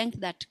the strength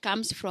that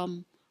comes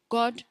from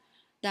God,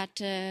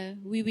 that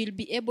we will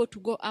be able to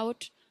go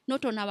out,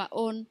 not on our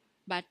own,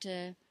 but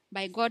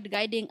by God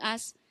guiding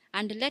us.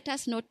 And let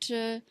us not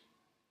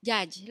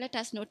judge. Let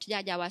us not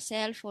judge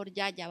ourselves or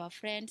judge our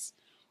friends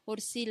or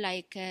see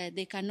like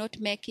they cannot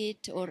make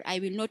it or I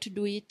will not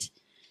do it.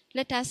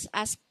 Let us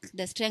ask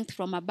the strength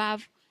from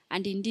above,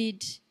 and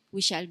indeed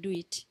we shall do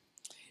it.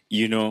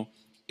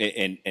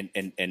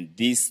 And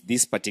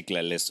this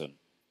particular lesson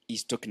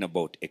is talking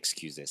about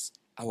excuses.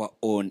 our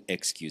own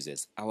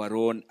excuses, our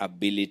own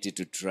ability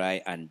to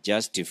try and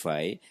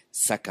justify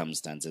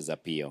circumstances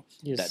appear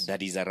Yes.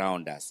 that is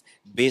around us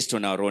based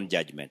on our own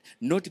judgment,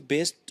 not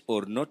based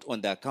or not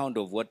on the account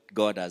of what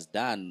God has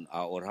done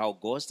or how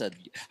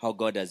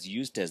God has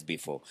used us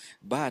before,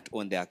 but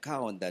on the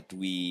account that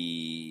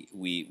we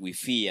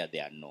fear the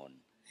unknown.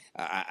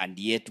 And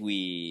yet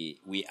we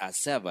are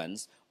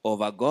servants of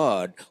a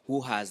God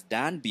who has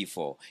done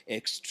before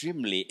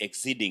extremely,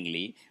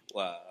 exceedingly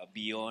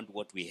beyond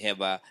what we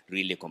ever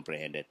really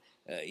comprehended,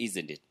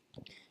 isn't it?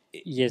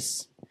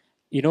 Yes.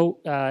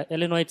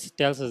 Ellen White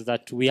tells us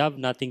that we have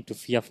nothing to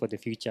fear for the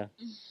future,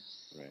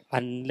 Right.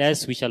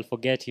 unless we shall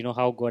forget,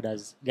 how God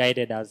has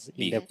guided us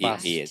in the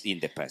past. Yes, in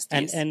the past.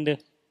 And Yes. and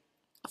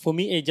for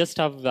me, I just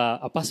have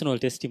a personal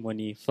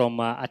testimony from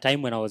a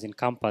time when I was in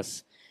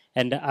campus,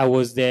 and I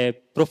was the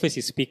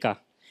prophecy speaker.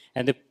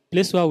 And the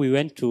place where we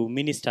went to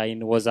minister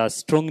in was a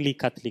strongly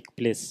Catholic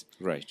place.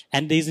 Right.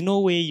 And there is no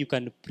way you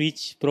can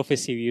preach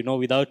prophecy,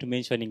 without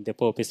mentioning the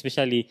Pope,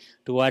 especially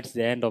towards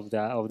the end of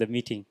the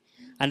meeting.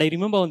 And I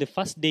remember on the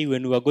first day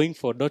when we were going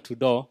for door to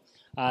door,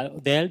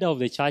 the elder of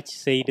the church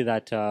said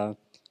that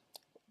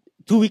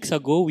 2 weeks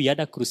ago we had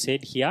a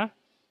crusade here,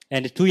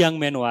 and 2 young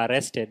men were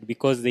arrested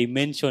because they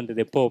mentioned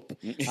the Pope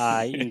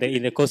in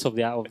the course of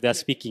their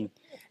speaking.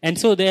 And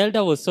so the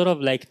elder was sort of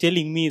like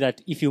telling me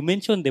that if you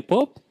mention the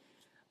Pope,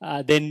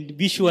 then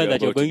be sure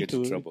that you're going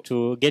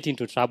to get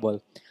into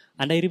trouble.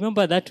 And I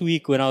remember that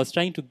week when I was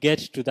trying to get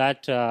to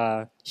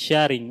that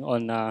sharing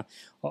on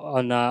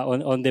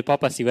the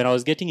papacy, when I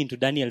was getting into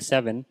Daniel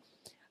 7,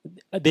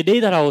 the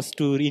day that I was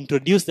to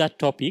introduce that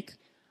topic,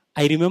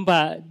 I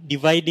remember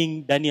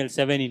dividing Daniel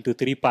 7 into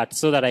 3 parts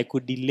so that I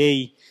could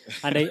delay.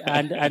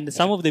 And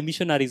some of the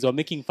missionaries were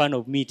making fun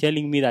of me,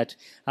 telling me that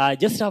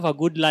just have a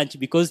good lunch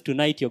because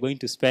tonight you're going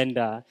to spend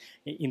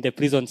in the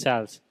prison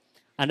cells.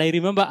 And I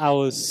remember I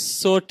was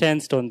so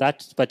tensed on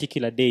that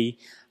particular day.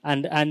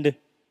 And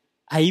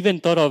I even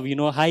thought of,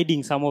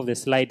 hiding some of the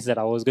slides that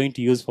I was going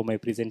to use for my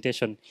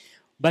presentation.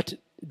 But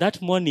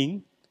that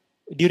morning,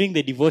 during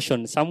the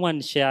devotion,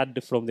 someone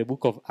shared from the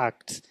book of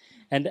Acts.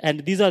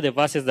 And these are the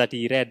verses that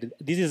he read.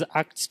 This is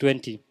Acts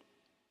 20.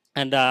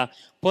 And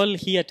Paul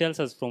here tells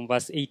us from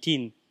verse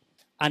 18,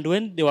 and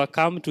when they were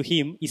come to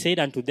him, he said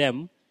unto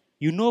them,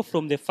 you know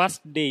from the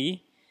first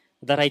day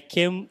that I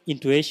came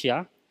into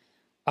Asia,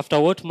 after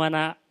what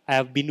manner I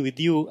have been with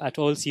you at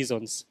all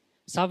seasons,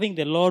 serving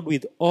the Lord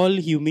with all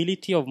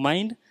humility of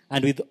mind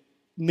and with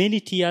many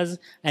tears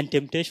and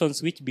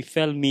temptations which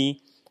befell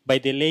me by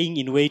the laying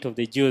in wait of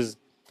the Jews,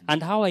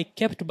 and how I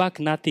kept back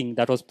nothing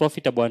that was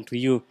profitable unto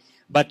you,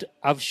 but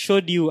have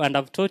showed you and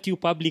have taught you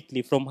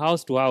publicly from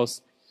house to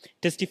house,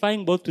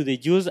 testifying both to the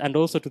Jews and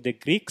also to the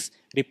Greeks,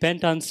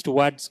 repentance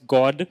towards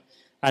God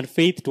and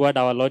faith toward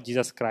our Lord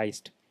Jesus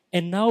Christ.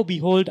 And now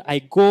behold, I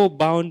go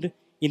bound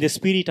in the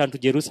Spirit unto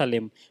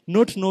Jerusalem,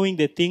 not knowing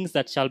the things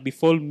that shall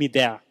befall me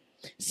there,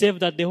 save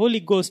that the Holy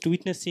Ghost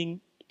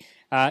witnessing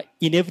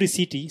in every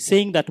city,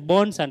 saying that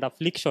bonds and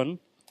affliction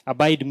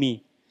abide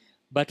me.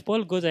 But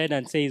Paul goes ahead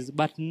and says,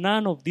 but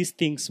none of these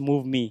things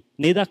move me,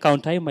 neither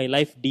count I my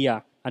life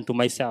dear unto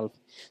myself,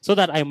 so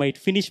that I might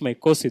finish my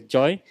course with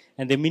joy,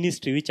 and the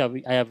ministry which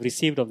I have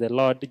received of the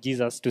Lord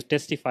Jesus to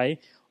testify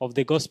of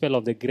the gospel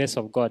of the grace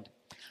of God.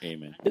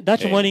 Amen.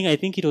 That morning, I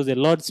think it was the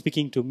Lord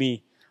speaking to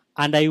me.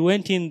 And I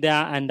went in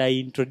there and I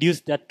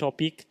introduced that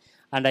topic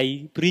and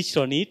I preached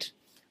on it.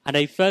 And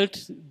I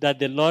felt that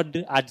the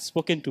Lord had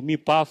spoken to me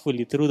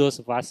powerfully through those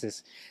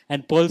verses.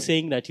 And Paul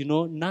saying that,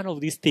 none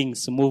of these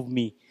things move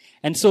me.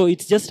 And so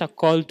it's just a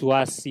call to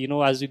us,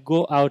 as we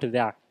go out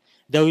there.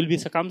 There will be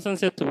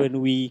circumstances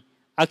when we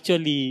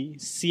actually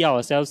see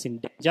ourselves in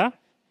danger,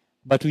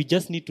 but we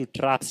just need to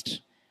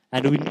trust.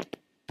 And we need to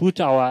put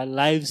our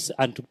lives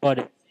unto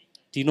God.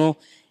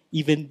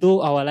 Even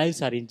though our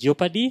lives are in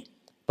jeopardy,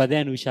 but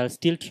then we shall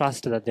still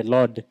trust that the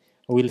Lord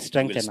will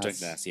strengthen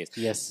us.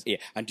 Yes. Yeah.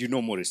 And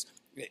Maurice,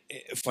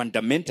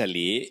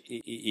 fundamentally,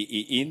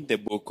 in the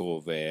book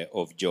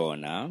of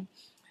Jonah,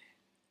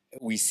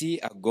 we see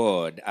a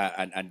God,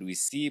 and we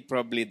see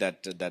probably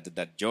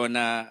that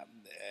Jonah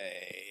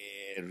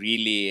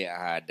really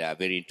had a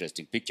very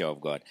interesting picture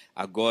of God,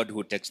 a God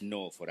who takes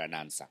no for an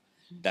answer.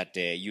 That,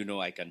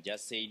 I can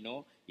just say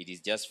no. It is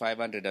just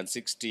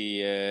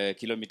 560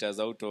 kilometers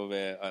out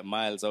of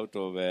miles out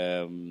of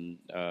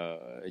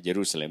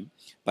Jerusalem,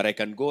 but I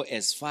can go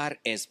as far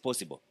as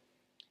possible,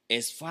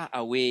 as far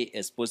away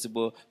as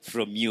possible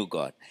from you,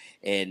 God.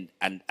 And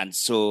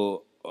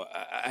so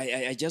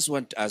I just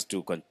want us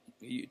to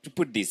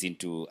put this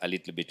into a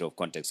little bit of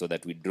context so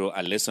that we draw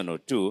a lesson or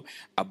two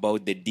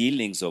about the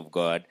dealings of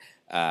God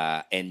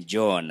and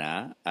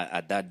Jonah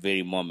at that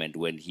very moment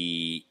when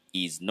he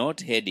is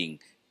not heading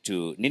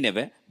to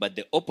Nineveh, but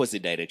the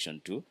opposite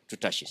direction to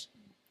Tarshish.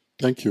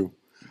 Thank you.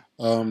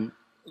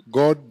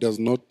 God does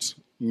not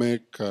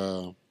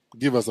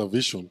give us a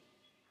vision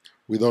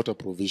without a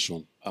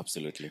provision.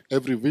 Absolutely.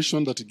 Every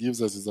vision that he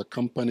gives us is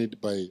accompanied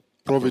by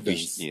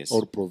providence yes.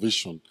 or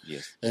provision.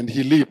 Yes. And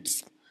he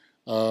leads.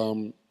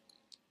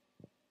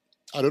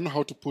 I don't know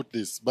how to put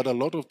this, but a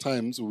lot of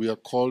times we are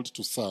called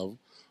to serve,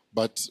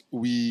 but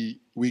we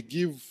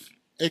give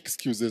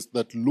excuses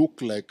that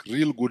look like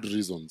real good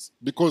reasons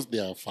because they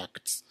are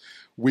facts.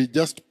 We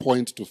just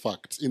point to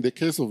facts. In the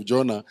case of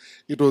Jonah,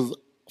 it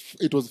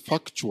was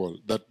factual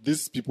that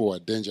these people were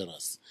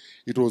dangerous.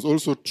 It was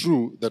also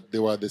true that they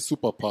were the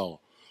superpower,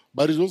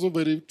 but it's also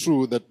very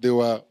true that they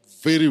were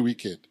very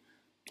wicked.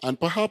 And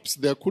perhaps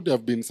there could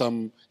have been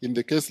some, in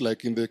the case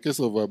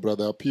of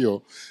Brother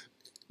Apio,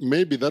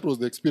 maybe that was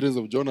the experience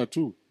of Jonah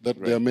too,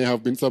 that there may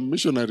have been some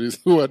missionaries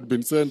who had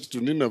been sent to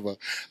Nineveh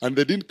and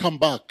they didn't come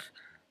back,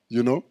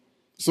 you know.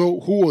 So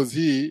who was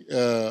he,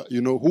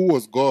 who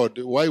was God?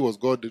 Why was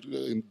God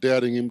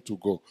daring him to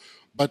go?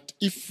 But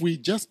if we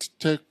just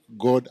take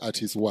God at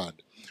his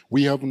word,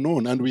 we have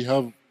known and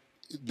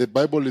the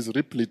Bible is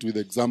replete with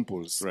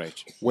examples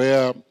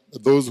where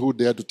those who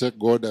dare to take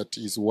God at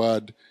his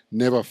word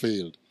never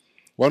failed.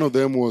 One of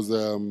them was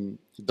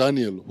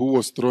Daniel, who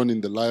was thrown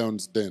in the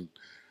lion's den.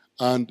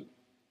 And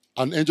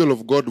an angel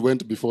of God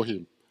went before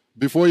him.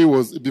 Before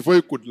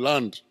he could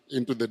land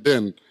into the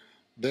den,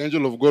 the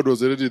angel of God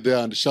was already there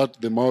and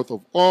shut the mouth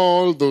of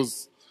all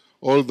those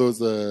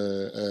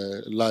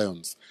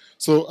lions.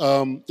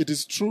 So it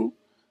is true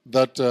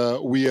that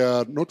we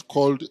are not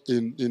called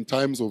in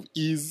times of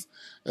ease.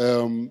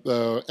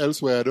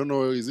 Elsewhere, I don't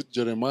know, is it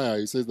Jeremiah?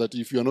 He says that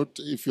if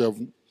you have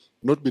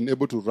not been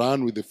able to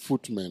run with the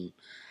footmen,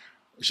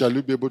 shall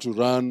you be able to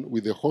run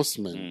with the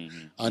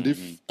horsemen? And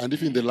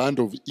if in the land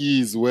of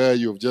ease, where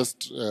you're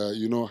just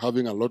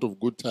having a lot of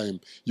good time,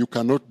 you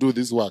cannot do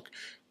this work,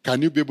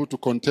 can you be able to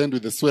contend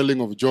with the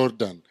swelling of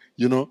Jordan?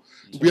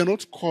 We are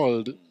not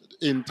called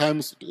in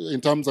times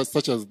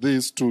such as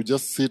this to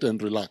just sit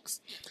and relax.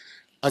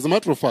 As a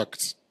matter of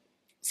fact,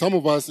 some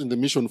of us in the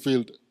mission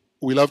field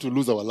will have to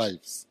lose our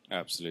lives.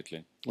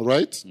 Absolutely. All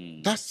right?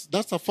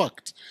 That's a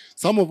fact.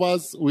 Some of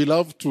us will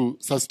have to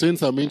sustain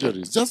some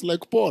injuries, just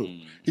like Paul.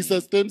 He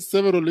sustained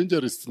several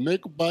injuries,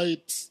 snake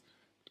bites,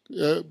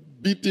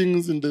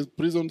 beatings in the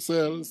prison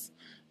cells,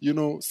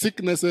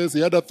 sicknesses.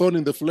 He had a thorn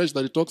in the flesh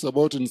that he talks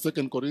about in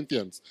 2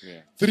 Corinthians.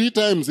 3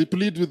 times he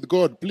pleaded with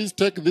God, please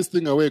take this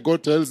thing away.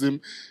 God tells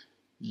him,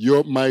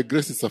 my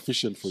grace is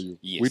sufficient for you.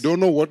 Yes. We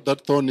don't know what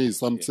that thorn is.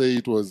 Some say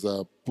it was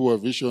poor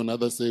vision.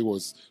 Others say it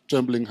was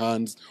trembling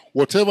hands.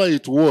 Whatever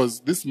it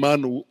was, this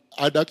man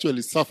had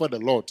actually suffered a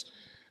lot.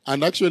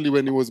 And actually,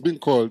 when he was being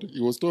called,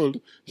 he was told,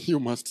 you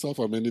must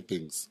suffer many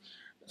things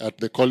at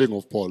the calling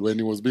of Paul when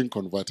he was being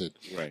converted.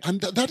 Right.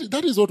 And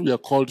that is what we are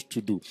called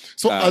to do.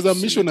 So Absolutely. As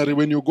a missionary,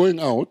 when you're going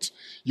out,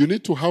 you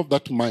need to have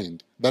that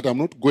mind that I'm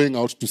not going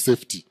out to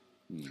safety.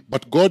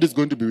 But God is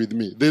going to be with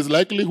me. There's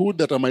likelihood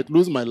that I might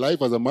lose my life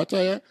as a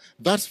martyr.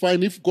 That's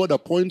fine. If God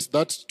appoints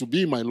that to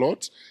be my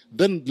lot,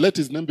 then let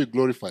his name be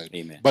glorified.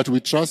 Amen. But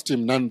we trust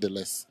him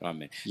nonetheless.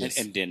 Amen. Yes.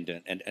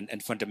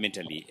 And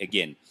fundamentally,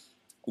 again,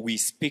 we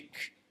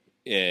speak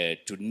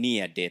to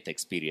near-death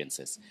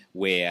experiences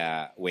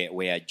where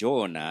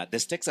Jonah, the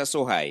stakes are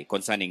so high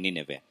concerning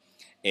Nineveh.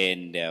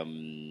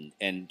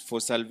 And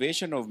for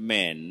salvation of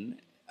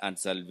men, and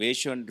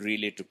salvation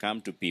really to come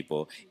to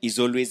people is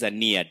always a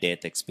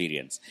near-death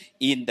experience.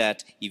 In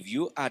that, if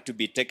you are to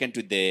be taken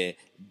to the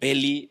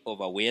belly of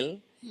a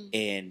whale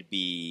and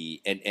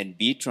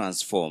be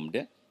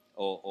transformed,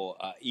 or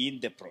in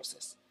the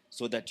process,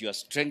 so that you are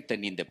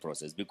strengthened in the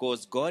process,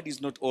 because God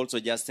is not also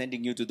just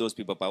sending you to those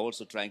people, but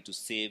also trying to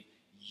save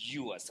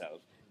you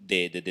yourself,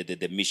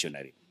 the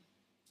missionary.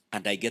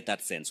 And I get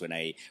that sense when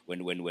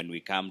we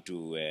come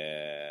to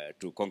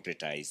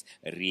concretize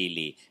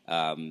really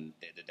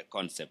the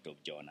concept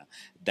of Jonah,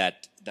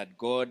 that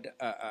God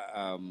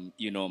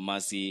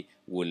mercy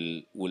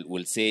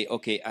will say,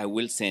 okay, I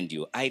will send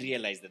you. I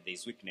realize that there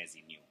is weakness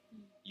in you.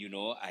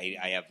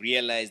 I have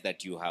realized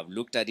that you have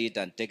looked at it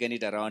and taken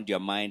it around your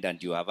mind,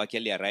 and you have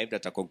actually arrived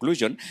at a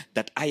conclusion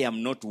that I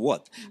am not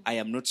I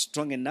am not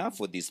strong enough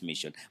for this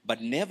mission.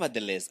 But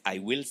nevertheless, I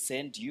will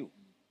send you.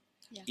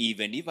 Yeah.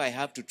 Even if I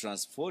have to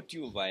transport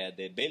you via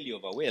the belly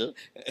of a whale,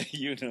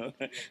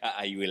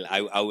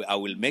 I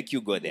will make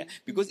you go there.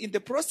 Because in the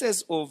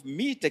process of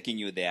me taking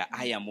you there,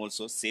 I am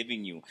also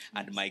saving you.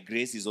 And my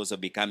grace is also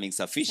becoming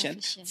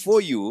sufficient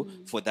for you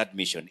for that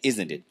mission,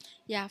 isn't it?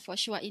 Yeah, for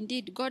sure.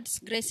 Indeed, God's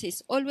grace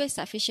is always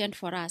sufficient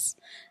for us.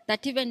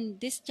 That even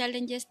these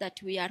challenges that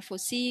we are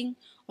foreseeing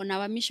on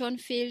our mission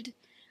field,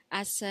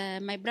 as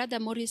my brother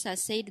Maurice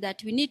has said,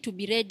 that we need to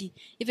be ready,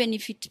 even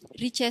if it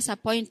reaches a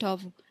point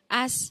of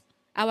us,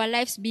 our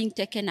lives being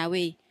taken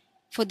away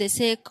for the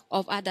sake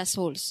of other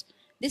souls.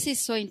 This is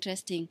so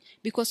interesting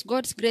because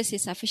God's grace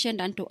is sufficient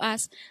unto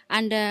us,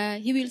 and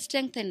he will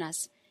strengthen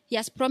us. He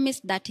has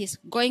promised that he's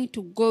going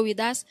to go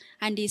with us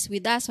and is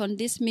with us on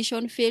this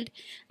mission field.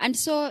 And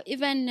so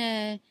even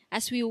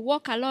as we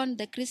walk along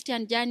the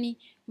Christian journey,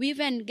 we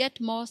even get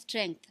more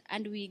strength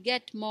and we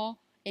get more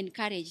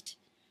encouraged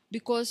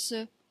because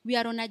we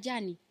are on a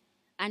journey.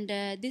 And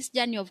this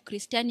journey of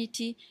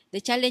Christianity, the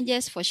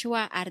challenges for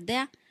sure are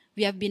there.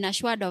 We have been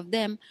assured of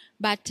them,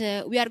 but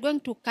we are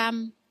going to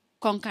come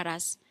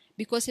conquerors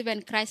because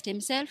even Christ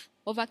himself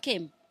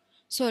overcame.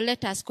 So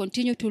let us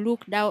continue to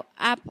look down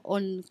up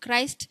on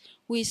Christ,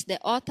 who is the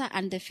author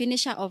and the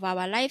finisher of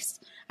our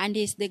lives, and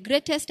is the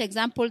greatest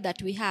example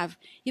that we have,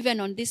 even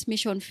on this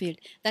mission field.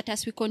 That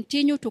as we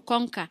continue to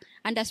conquer,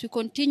 and as we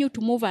continue to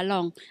move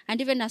along,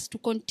 and even as to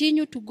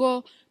continue to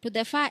go to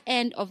the far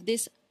end of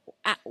this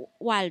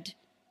world,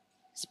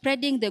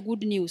 spreading the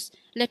good news,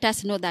 let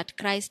us know that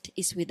Christ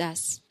is with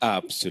us.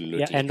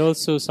 Absolutely. Yeah, and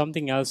also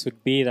something else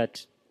would be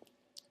that,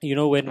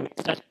 when we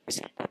start,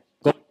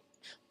 God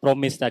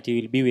promised that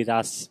He will be with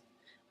us,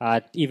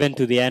 even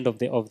to the end of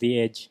the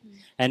age.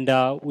 And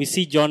we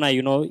see Jonah,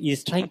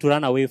 he's trying to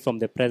run away from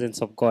the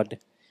presence of God.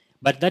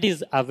 But that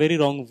is a very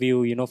wrong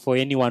view, for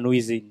anyone who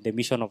is in the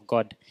mission of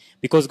God.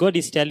 Because God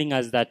is telling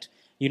us that,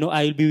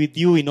 I will be with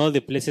you in all the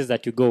places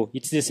that you go.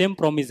 It's the same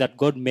promise that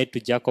God made to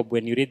Jacob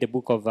when you read the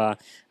book of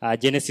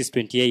Genesis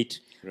 28,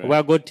 Right.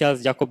 where God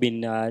tells Jacob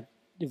in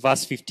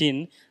verse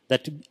 15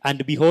 that,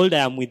 and behold, I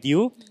am with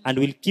you and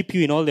will keep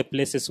you in all the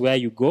places where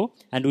you go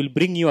and will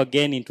bring you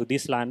again into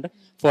this land.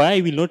 For I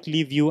will not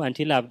leave you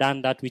until I have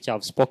done that which I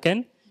have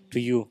spoken to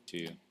you.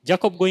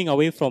 Jacob going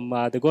away from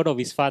the God of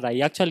his father,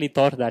 he actually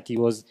thought that he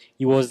was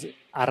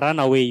a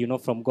runaway,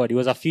 from God. He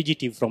was a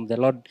fugitive from the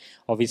Lord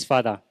of his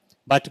father.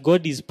 But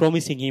God is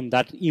promising him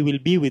that He will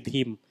be with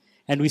him.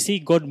 And we see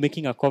God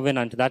making a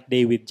covenant that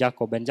day with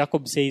Jacob. And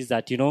Jacob says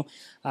that,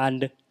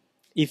 and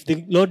if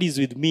the Lord is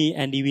with me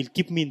and He will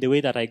keep me in the way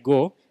that I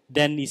go,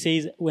 then he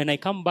says, when I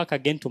come back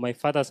again to my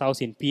father's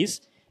house in peace,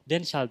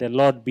 then shall the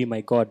Lord be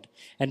my God.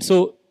 And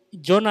so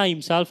Jonah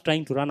himself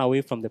trying to run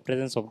away from the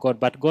presence of God,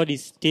 but God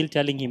is still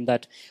telling him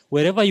that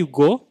wherever you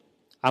go,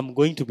 I'm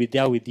going to be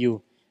there with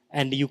you.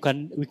 And we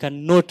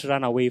cannot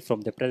run away from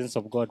the presence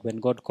of God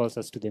when God calls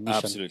us to the mission.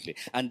 Absolutely.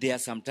 And there are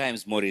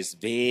sometimes, Maurice,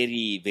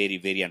 very, very,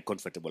 very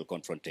uncomfortable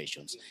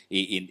confrontations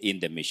in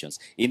the missions,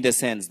 in the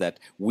sense that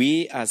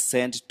we are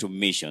sent to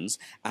missions,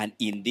 and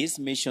in these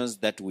missions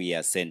that we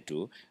are sent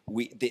to,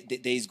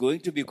 there is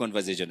going to be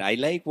conversation. I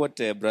like what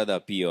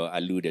Brother Pio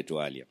alluded to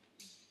earlier,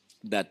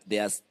 that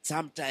there are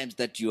sometimes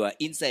that you are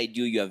inside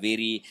you are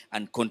very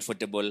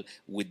uncomfortable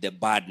with the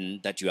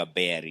burden that you are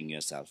bearing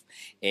yourself.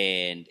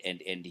 And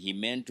he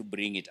meant to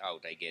bring it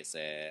out, I guess,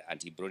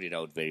 and he brought it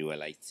out very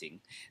well, I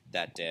think,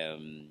 that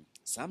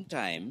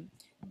sometimes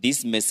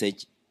this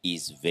message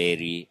is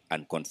very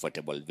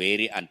uncomfortable,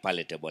 very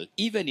unpalatable,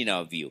 even in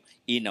our view,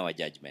 in our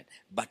judgment,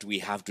 but we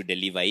have to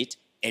deliver it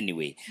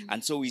anyway.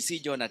 And so we see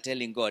Jonah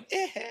telling God,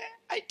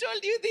 I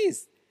told you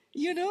this.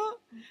 When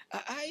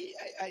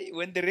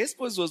the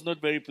response was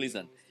not very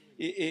pleasant,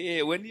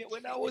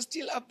 when I was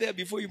still up there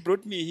before you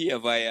brought me here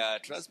via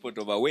transport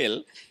of a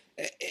whale,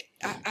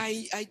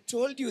 I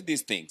told you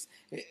these things.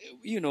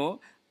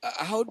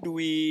 How do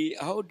we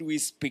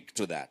speak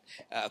to that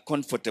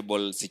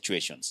comfortable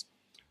situations?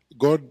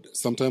 God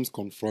sometimes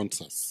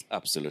confronts us.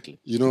 Absolutely.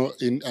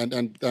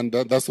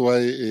 That's why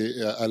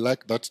I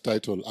like that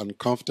title,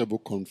 Uncomfortable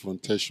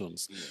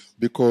Confrontations,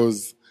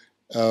 because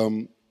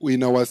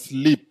in our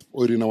sleep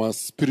or in our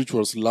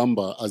spiritual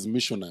slumber as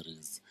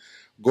missionaries,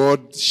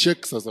 God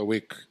shakes us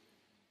awake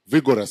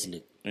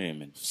vigorously.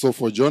 Amen. So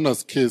for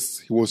Jonah's case,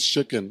 he was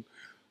shaken.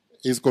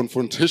 His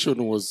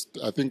confrontation was,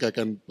 I think I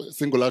can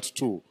single out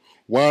two.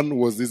 One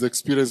was his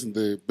experience in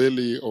the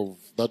belly of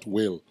that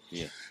whale.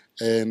 Yeah.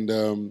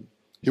 And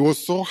he was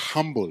so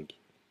humbled.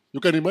 You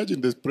can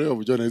imagine this prayer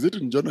of Jonah. Is it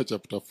in Jonah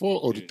chapter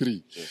 4 or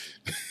 3?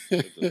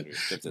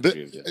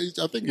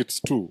 I think it's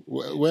 2.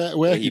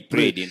 Where he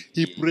prayed.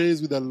 He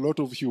prays with a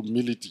lot of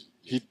humility.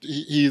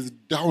 He is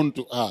down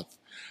to earth.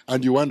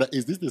 And you wonder,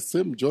 is this the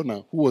same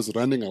Jonah who was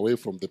running away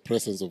from the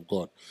presence of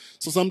God?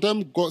 So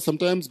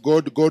sometimes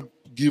God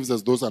gives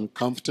us those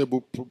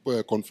uncomfortable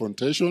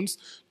confrontations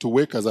to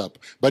wake us up.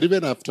 But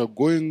even after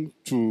going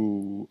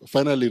to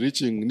finally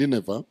reaching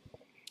Nineveh,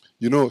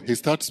 he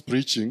starts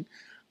preaching.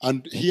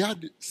 And he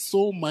had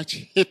so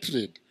much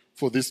hatred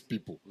for these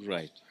people.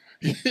 Right.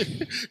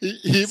 He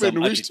even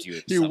wished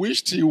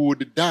he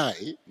would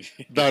die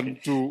than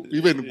to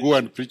even go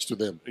and preach to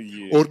them,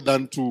 or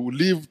than to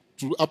live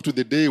up to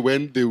the day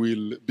when they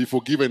will be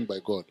forgiven by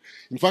God.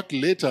 In fact,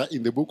 later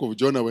in the book of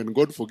Jonah, when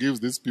God forgives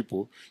these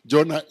people,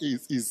 Jonah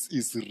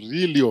is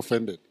really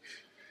offended.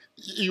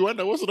 You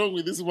wonder what's wrong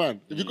with this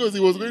man, because he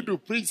was going to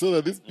preach so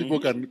that these people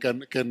can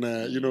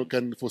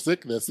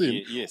forsake their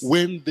sin. Yes.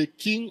 When the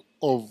king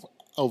of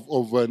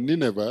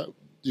Nineveh,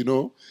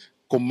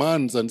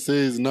 commands and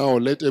says, now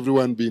let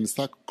everyone be in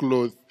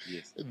sackcloth.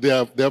 Yes. They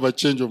have a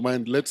change of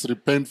mind. Let's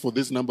repent for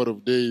this number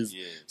of days,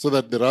 so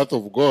that the wrath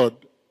of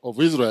God of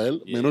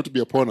Israel may not be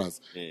upon us.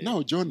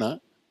 Now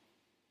Jonah,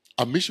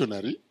 a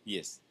missionary,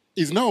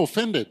 is now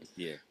offended.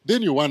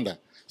 Then you wonder.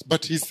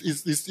 But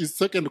his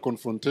second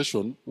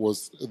confrontation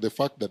was the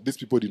fact that these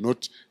people did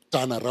not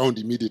turn around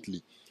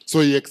immediately. So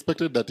he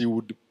expected that he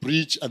would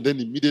preach, and then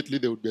immediately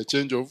there would be a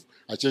change of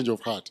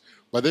heart.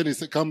 But then he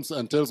comes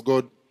and tells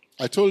God,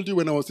 I told you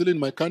when I was still in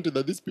my country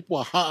that these people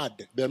are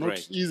hard. They're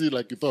not easy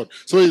like you thought.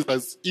 So it's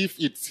as if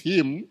it's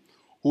him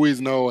who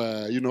is now,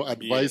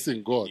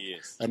 advising God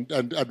and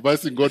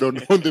advising God on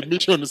the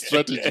mission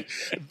strategy.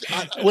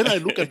 When I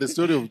look at the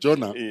story of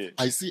Jonah,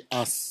 I see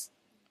us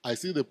I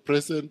see the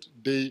present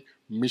day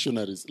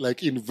missionaries,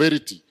 like in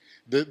verity.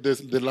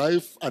 The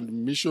life and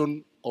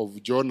mission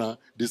of Jonah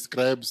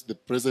describes the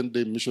present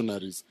day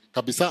missionaries.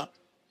 Kabisa,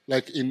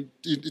 like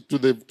to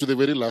the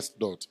very last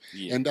dot.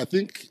 Yeah. And I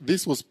think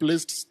this was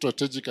placed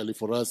strategically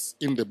for us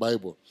in the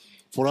Bible,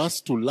 for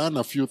us to learn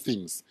a few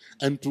things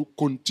and to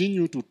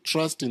continue to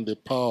trust in the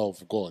power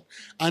of God.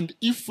 And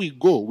if we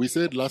go, we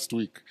said last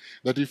week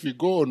that if we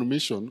go on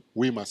mission,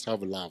 we must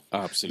have love.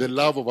 Absolutely. The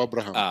love of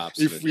Abraham.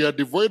 Absolutely. If we are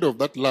devoid of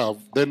that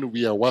love, then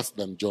we are worse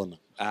than Jonah.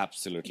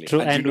 Absolutely.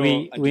 True, and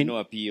we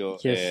Apio,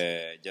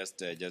 yes.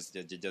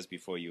 just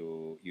before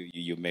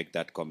you make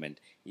that comment,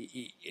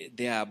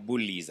 there are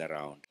bullies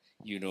around.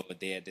 There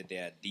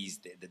are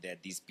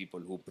these people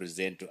who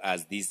present to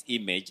us this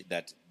image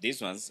that these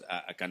ones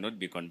cannot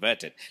be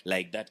converted,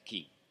 like that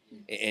king,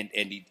 and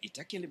it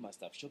actually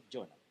must have shocked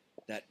Jonah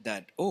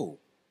that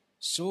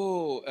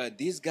so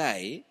this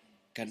guy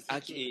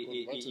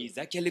is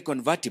actually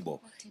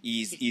convertible,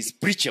 is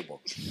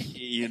preachable.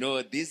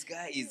 This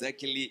guy is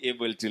actually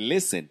able to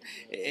listen.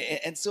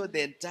 And so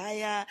the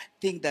entire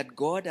thing that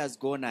God has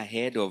gone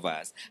ahead of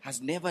us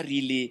has never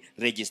really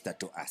registered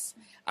to us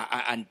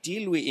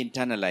until we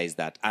internalize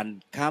that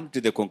and come to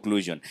the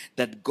conclusion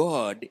that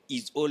God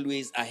is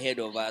always ahead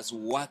of us,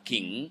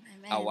 working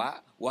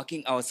our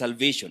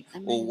salvation.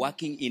 Amen. Or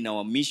working in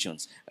our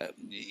missions,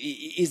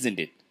 isn't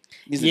it?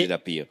 Isn't it,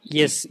 Apio?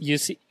 Yes, you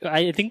see,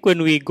 I think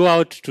when we go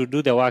out to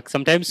do the work,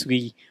 sometimes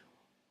we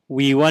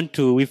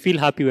feel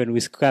happy when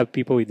we scrap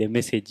people with the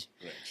message.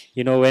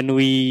 Right. When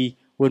we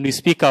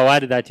speak a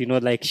word that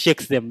like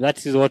shakes them,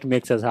 that is what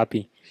makes us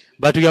happy.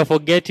 But we are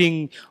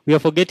forgetting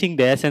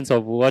the essence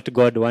of what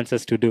God wants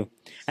us to do.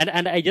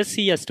 And I just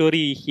see a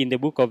story in the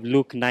book of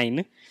Luke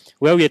 9,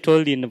 where we are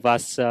told in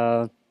verse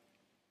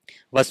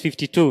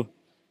 52,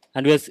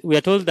 and we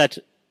are told that.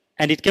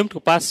 And it came to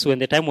pass when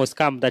the time was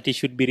come that he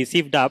should be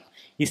received up,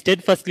 he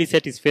steadfastly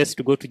set his face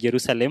to go to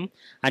Jerusalem,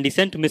 and he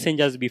sent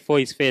messengers before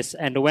his face,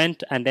 and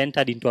went and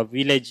entered into a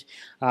village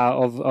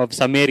of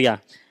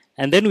Samaria.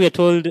 And then we are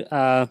told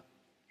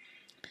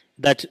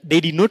that they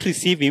did not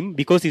receive him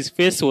because his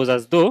face was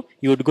as though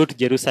he would go to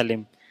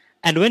Jerusalem.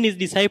 And when his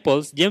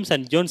disciples, James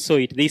and John, saw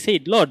it, they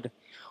said, Lord,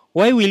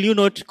 why will you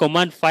not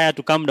command fire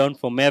to come down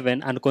from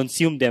heaven and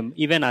consume them,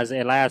 even as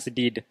Elias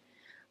did?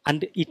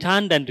 And he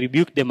turned and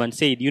rebuked them and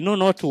said, you know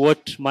not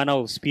what manner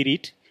of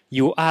spirit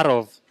you are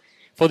of.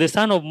 For the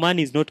Son of Man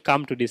is not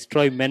come to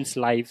destroy men's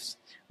lives,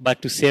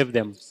 but to save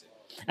them.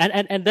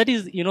 And that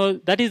is,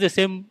 that is the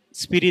same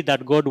spirit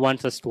that God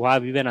wants us to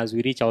have even as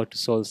we reach out to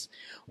souls.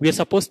 We are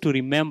supposed to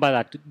remember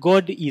that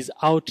God is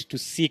out to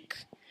seek.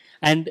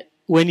 And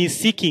when he's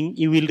seeking,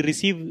 he will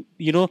receive,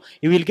 he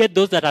will get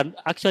those that are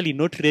actually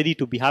not ready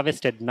to be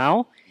harvested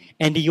now.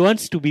 And he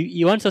wants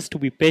us to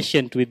be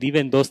patient with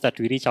even those that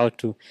we reach out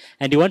to.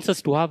 And he wants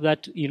us to have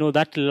that,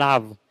 that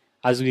love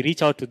as we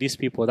reach out to these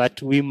people,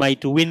 that we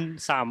might win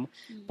some.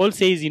 Paul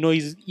says,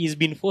 he's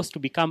been forced to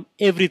become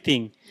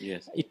everything,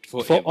 yes,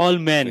 for all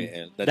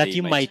men, that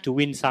he might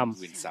win some.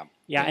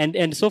 Yeah,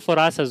 and so for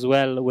us as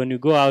well, when we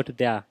go out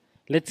there,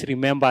 let's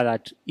remember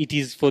that it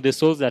is for the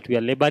souls that we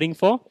are laboring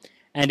for.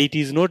 And it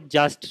is not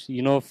just,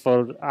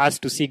 for us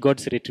to see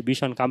God's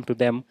retribution come to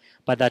them,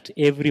 but that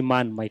every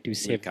man might be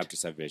saved. Come to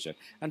salvation.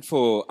 And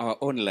for our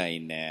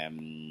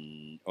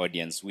online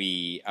audience,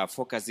 we are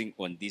focusing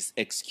on these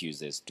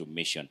excuses to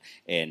mission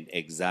and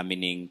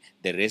examining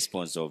the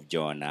response of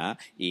Jonah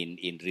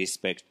in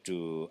respect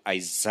to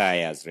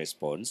Isaiah's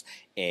response.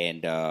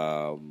 And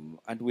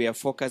we are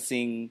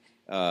focusing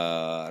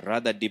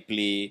rather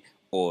deeply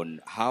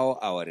on how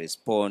our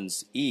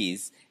response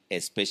is,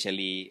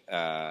 especially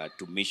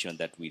to mission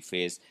that we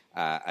face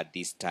at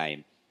this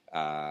time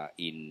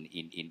in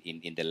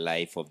the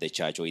life of the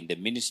church, or in the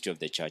ministry of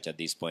the church at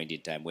this point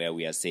in time, where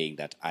we are saying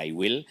that I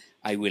will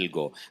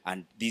go,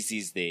 and this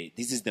is the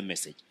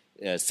message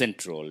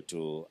central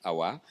to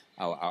our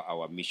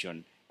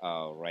mission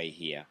right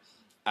here.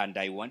 And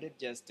I wanted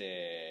just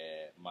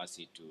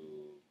Mercy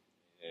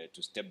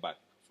to step back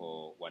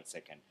for 1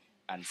 second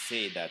and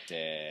say that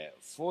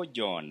for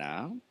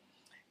Jonah,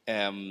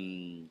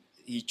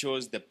 he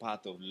chose the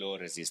path of low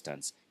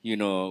resistance.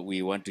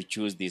 We want to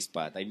choose this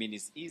path. I mean,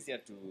 it's easier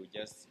to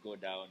just go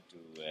down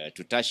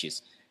to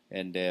Tarshish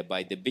and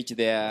by the beach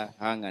there,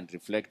 hang and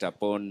reflect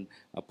upon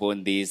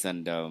this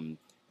and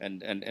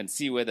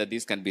see whether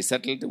this can be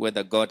settled,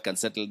 whether God can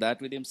settle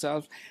that with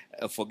himself,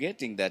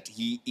 forgetting that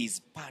he is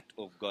part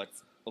of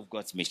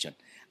God's mission.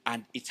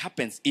 And it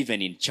happens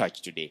even in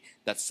church today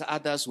that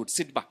others would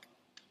sit back.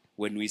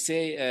 When we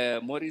say,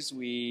 Maurice,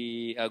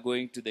 we are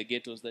going to the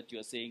ghettos that you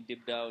are saying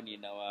deep down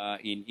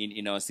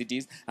in our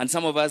cities, and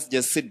some of us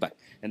just sit back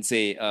and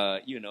say,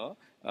 that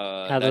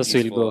is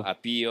for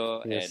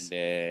Apio, yes,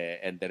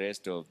 and the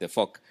rest of the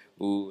folk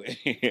who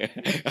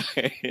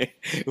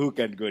who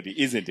can go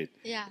to, isn't it?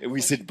 Yeah,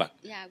 we sit back.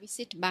 Yeah, we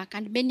sit back,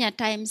 and many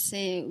times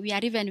we are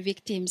even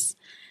victims.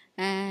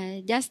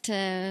 Just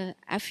a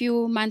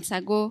few months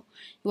ago,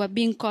 we were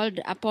being called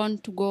upon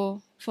to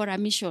go for a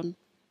mission.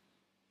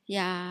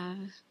 Yeah,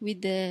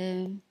 with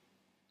the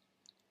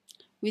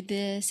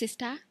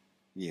sister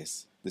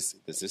Yes.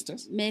 The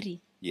sisters? Mary.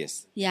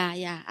 Yes.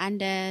 Yeah.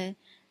 And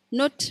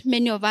not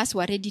many of us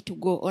were ready to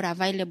go or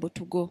available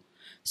to go.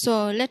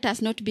 So let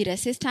us not be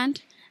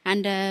resistant.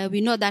 And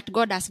we know that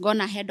God has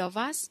gone ahead of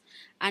us.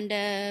 And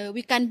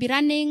we can be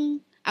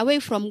running away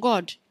from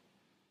God,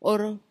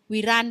 or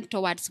we run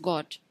towards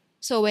God.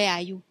 So where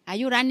are you? Are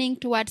you running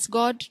towards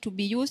God to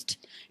be used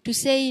to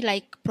say,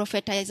 like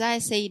Prophet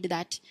Isaiah said,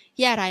 that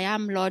here I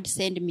am, Lord,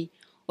 send me?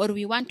 Or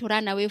we want to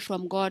run away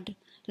from God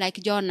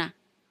like Jonah,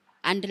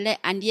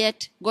 and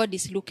yet God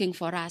is looking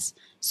for us.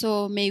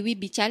 So may we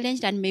be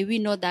challenged, and may we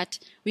know that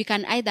we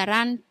can either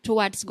run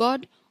towards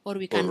God or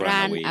we can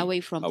run away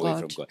from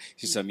God.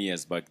 Some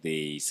years back,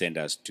 they sent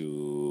us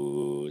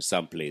to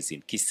some place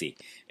in Kisii,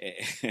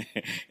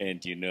 and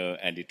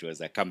it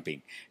was a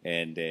camping.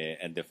 And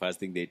the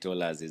first thing they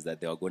told us is that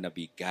there are going to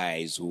be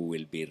guys who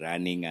will be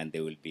running, and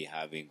they will be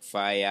having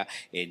fire,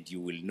 and you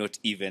will not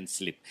even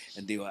sleep.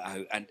 And they were,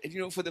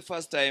 for the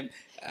first time,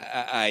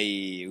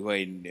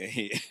 when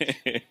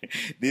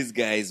these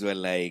guys were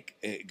like,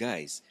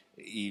 guys,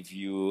 if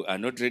you are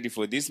not ready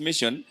for this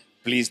mission,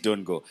 please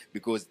don't go,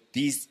 because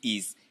this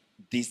is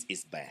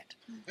bad,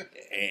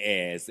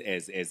 as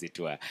it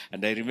were.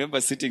 And I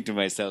remember sitting to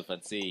myself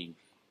and saying,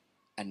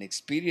 an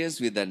experience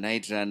with a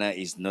night runner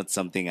is not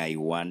something I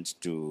want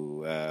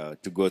to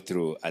go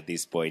through at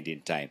this point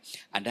in time.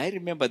 And I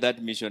remember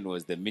that mission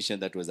was the mission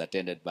that was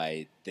attended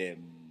by the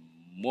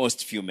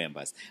most few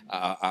members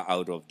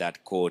out of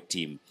that core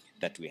team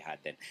that we had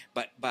then.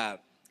 But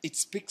it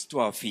speaks to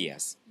our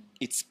fears.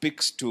 It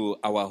speaks to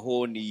our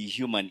own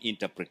human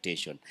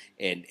interpretation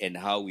and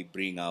how we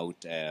bring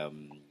out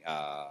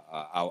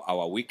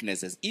our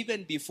weaknesses,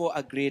 even before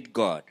a great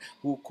God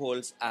who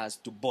calls us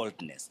to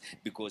boldness,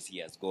 because he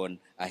has gone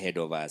ahead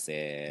of us,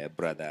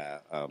 Brother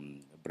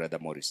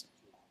Morris.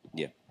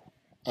 Yeah.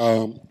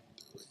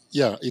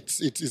 It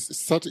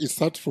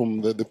starts from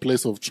the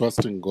place of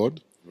trusting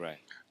God, Right.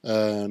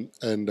 and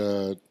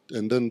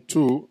then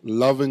two,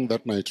 loving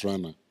that night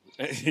runner.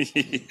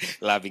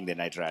 Loving the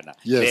night runner.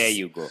 Yes. There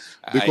you go.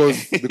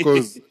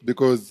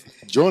 Because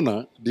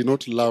Jonah did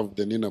not love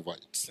the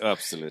Ninevites.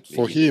 Absolutely.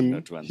 For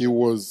him, he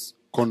was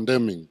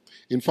condemning.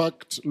 In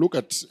fact, look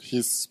at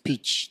his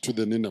speech to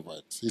the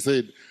Ninevites. He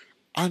said,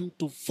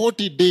 unto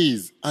 40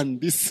 days,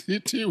 and this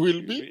city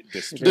will be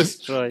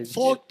destroyed.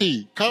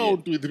 40,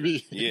 count with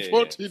me.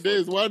 40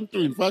 days, 1, 2.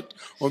 In fact,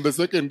 on the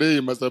second day, he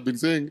must have been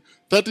saying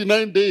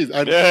 39 days,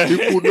 and he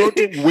could not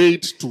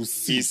wait to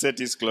see. He set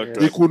his clock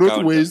to He could not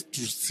counter. wait to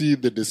see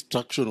the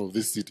destruction of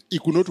this city. He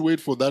could not wait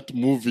for that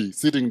movie,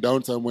 sitting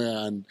down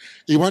somewhere, and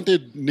he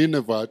wanted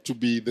Nineveh to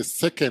be the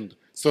second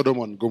Sodom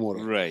and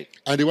Gomorrah. Right.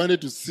 And he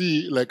wanted to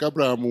see, like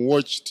Abraham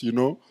watched,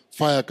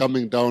 fire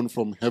coming down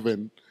from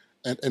heaven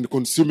and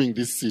consuming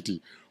this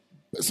city.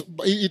 So,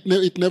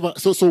 it never.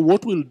 So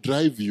what will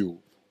drive you?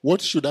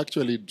 What should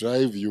actually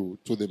drive you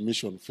to the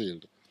mission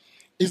field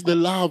is the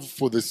love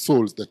for the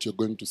souls that you're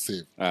going to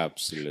save.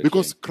 Absolutely.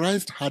 Because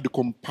Christ had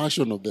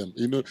compassion of them.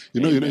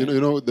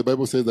 The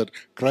Bible says that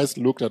Christ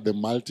looked at the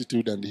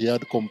multitude and he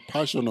had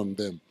compassion on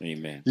them.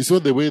 Amen. He saw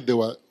the way they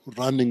were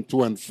running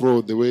to and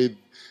fro, the way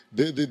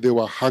they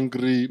were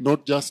hungry,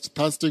 not just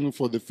thirsting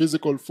for the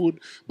physical food,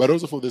 but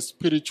also for the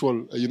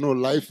spiritual,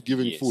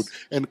 life-giving food.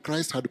 And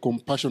Christ had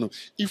compassion of.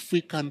 If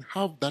we can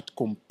have that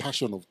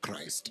compassion of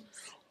Christ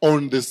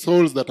on the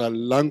souls that are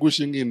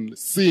languishing in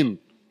sin,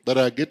 that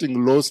are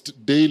getting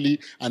lost daily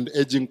and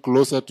edging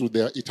closer to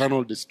their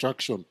eternal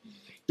destruction,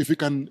 if we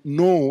can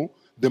know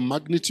the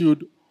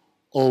magnitude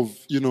of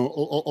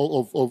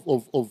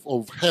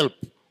help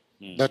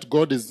that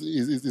God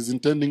is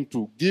intending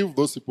to give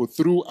those people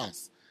through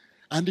us.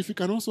 And if you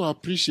can also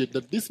appreciate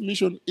that this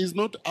mission is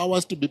not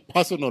ours to be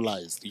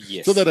personalized,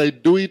 so that I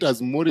do it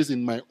as Morris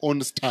in my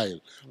own style,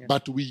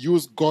 but we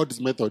use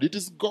God's method. It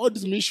is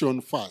God's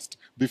mission first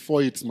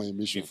before it's my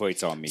mission. Before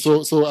it's our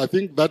mission. So I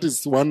think that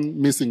is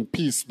one missing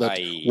piece that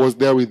was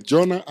there with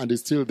Jonah and is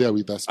still there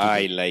with us today.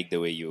 I like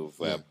the way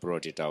you've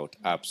brought it out.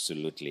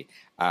 Absolutely.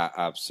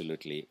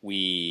 Absolutely.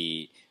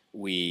 We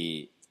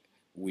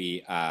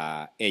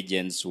are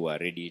agents who are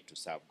ready to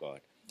serve God.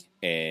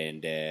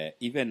 And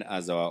even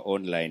as our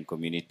online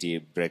community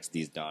breaks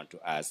this down to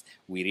us,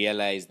 we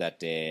realize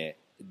that the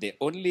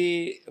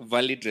only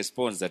valid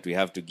response that we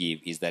have to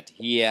give is that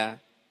here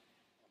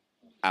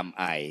am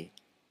I,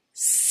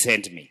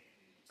 send me.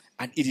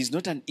 And it is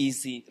not an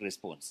easy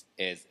response,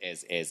 as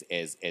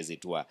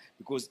it were,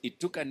 because it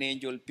took an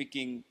angel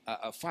picking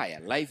a fire,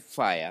 live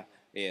fire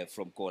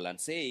from coal, and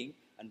saying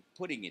and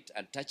putting it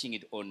and touching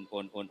it on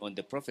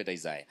the prophet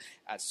Isaiah,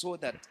 so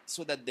that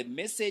the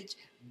message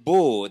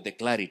bore the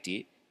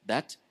clarity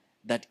that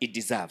it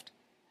deserved,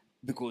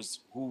 because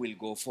who will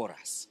go for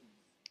us?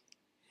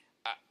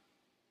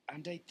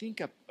 And I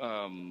think,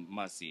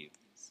 Mercy,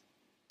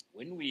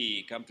 when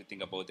we come to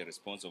think about the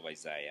response of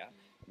Isaiah,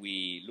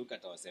 we look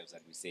at ourselves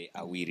and we say,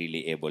 are we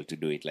really able to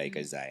do it like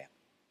Isaiah?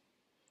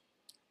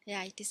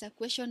 Yeah, it is a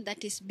question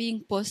that is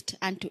being posed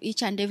unto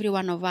each and every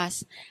one of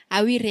us.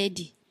 Are we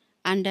ready?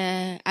 And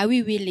are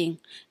we willing?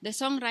 The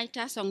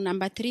songwriter, song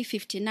number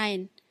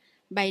 359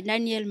 by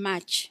Daniel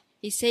March,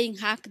 He's saying,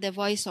 hark the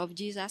voice of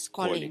Jesus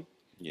calling.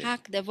 Yes.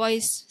 Hark the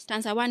voice.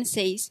 Stanza 1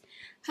 says,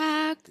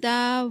 hark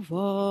the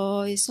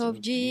voice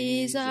of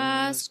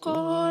Jesus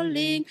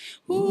calling,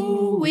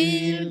 who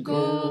will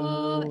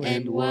go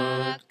and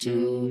work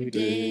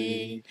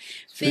today?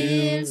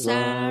 Fields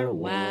are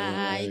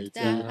white,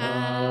 the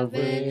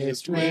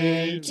harvest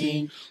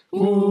waiting,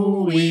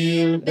 who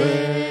will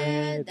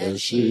bear the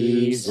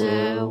sheaves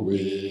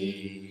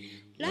away?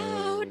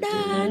 Loud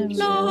and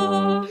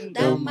long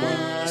the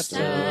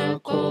Master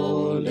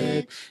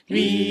calleth,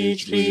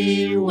 rich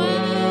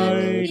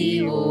reward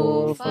he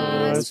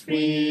offers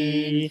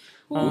free.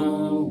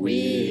 Who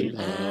will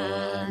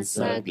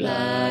answer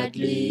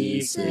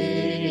gladly,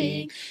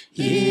 saying,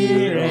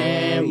 here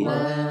am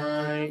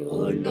I,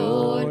 O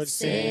Lord,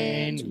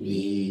 send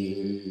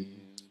me.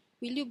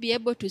 Will you be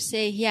able to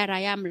say, here I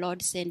am,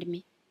 Lord, send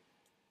me?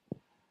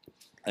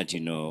 And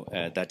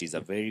that is a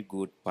very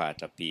good part,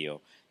 Apio,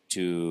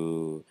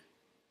 to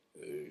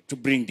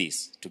bring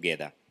this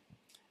together.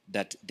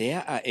 That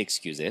there are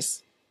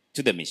excuses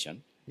to the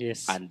mission,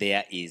 Yes. and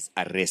there is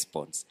a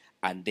response,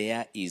 and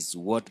there is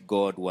what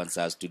God wants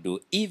us to do,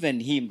 even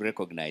Him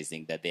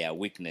recognizing that there are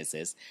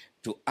weaknesses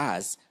to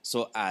us,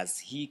 so as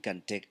He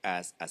can take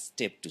us a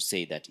step to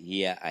say that,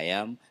 here I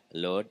am,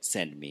 Lord,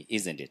 send me,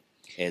 isn't it?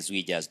 As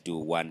we just do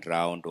one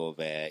round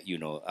of,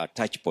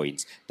 touch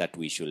points that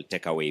we should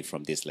take away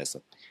from this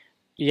lesson.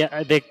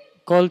 Yeah, the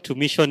call to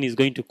mission is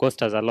going to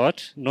cost us a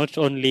lot, not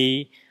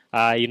only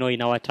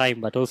in our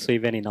time, but also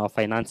even in our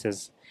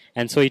finances.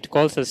 And so it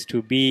calls us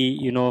to be,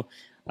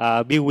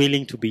 be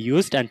willing to be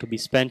used and to be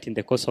spent in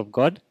the cause of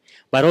God.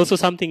 But also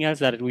something else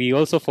that we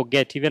also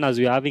forget, even as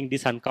we are having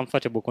these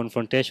uncomfortable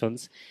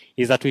confrontations,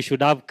 is that we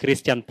should have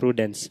Christian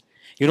prudence.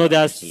 There's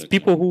Absolutely.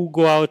 people who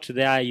go out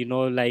there,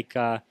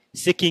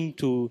 seeking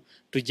to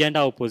gender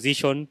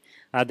opposition.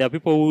 There are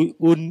people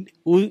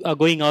who are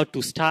going out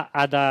to start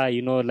other,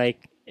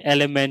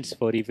 elements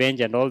for revenge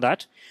and all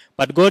that.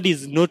 But God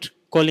is not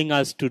calling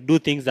us to do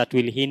things that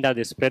will hinder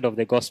the spread of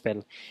the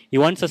gospel. He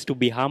wants us to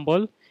be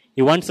humble.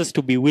 He wants us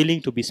to be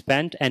willing to be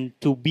spent and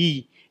to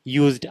be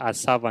used as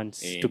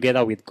servants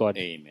together with God.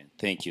 Amen.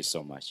 Thank you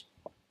so much.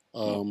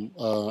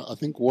 I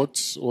think what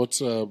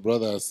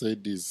brother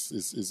said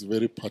is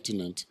very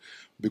pertinent,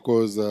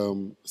 because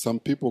some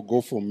people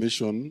go for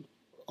mission,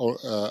 or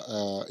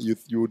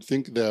you would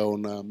think they're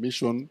on a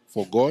mission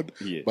for God,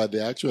 Yes. but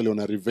they're actually on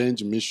a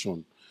revenge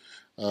mission.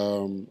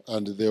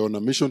 And they're on a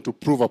mission to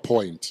prove a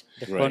point.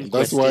 Right.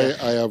 That's why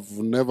I have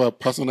never,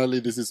 personally,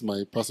 this is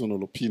my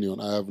personal opinion,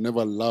 I have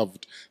never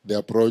loved the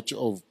approach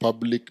of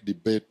public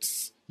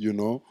debates,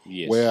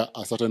 Yes. where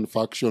a certain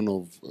faction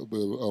of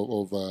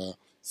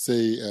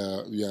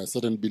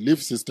certain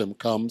belief system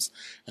comes,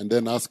 and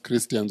then us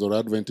Christians or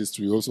Adventists,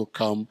 we also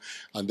come,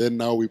 and then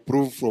now we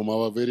prove from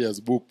our various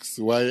books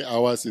why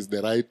ours is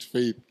the right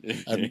faith,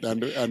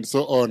 and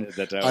so on.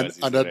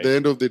 And at the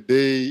end of the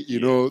day,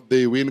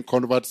 they win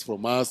converts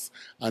from us,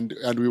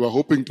 and we were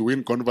hoping to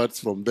win converts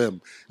from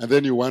them. And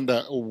then you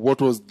wonder,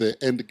 what was the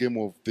end game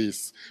of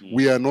this?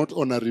 We are not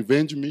on a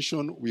revenge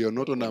mission. We are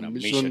not on a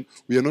mission.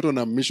 We are not on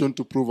a mission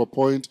to prove a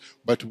point,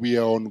 but we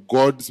are on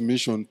God's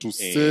mission to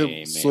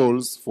save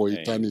souls for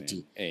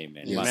eternity.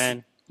 Amen. Yes.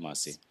 Amen.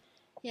 Mercy.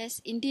 Yes,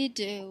 indeed,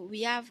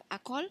 we have a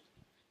call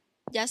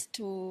just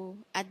to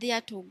adhere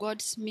to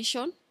God's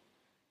mission,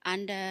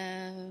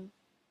 and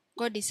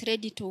God is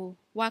ready to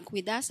work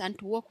with us and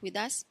to walk with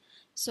us.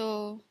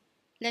 So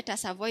let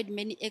us avoid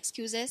many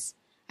excuses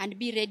and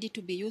be ready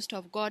to be used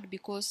of God,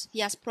 because He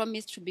has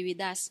promised to be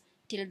with us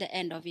till the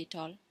end of it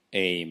all.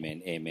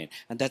 Amen. Amen.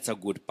 And that's a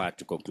good part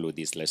to conclude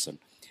this lesson.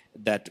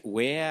 That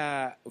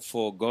where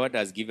for God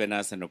has given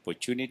us an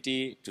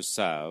opportunity to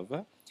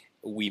serve,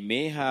 we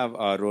may have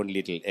our own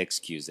little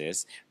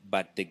excuses,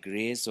 but the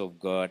grace of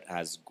God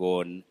has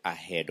gone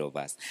ahead of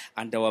us.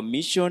 And our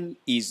mission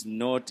is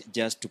not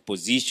just to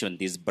position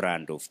this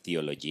brand of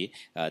theology,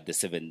 the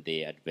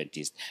Seventh-day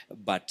Adventist,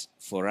 but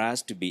for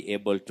us to be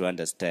able to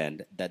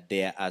understand that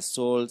there are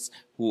souls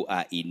who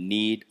are in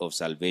need of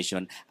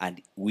salvation,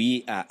 and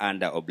we are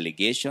under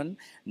obligation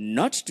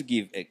not to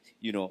give,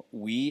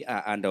 we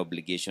are under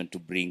obligation to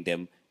bring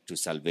them to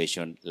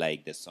salvation,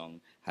 like the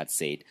song had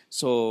said.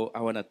 So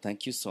I want to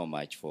thank you so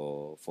much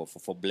for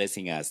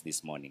blessing us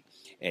this morning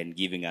and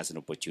giving us an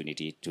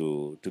opportunity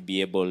to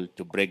be able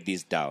to break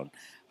this down,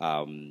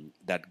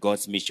 that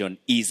God's mission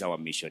is our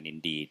mission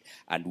indeed.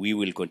 And we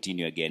will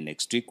continue again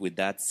next week with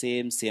that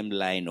same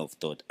line of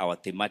thought, our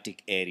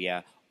thematic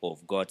area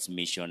of God's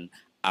mission,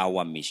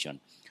 our mission.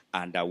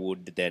 And I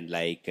would then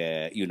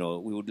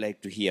we would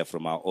like to hear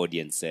from our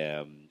audience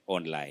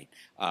online,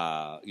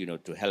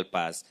 to help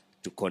us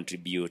to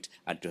contribute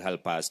and to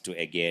help us to,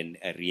 again,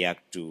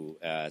 react to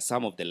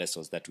some of the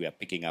lessons that we are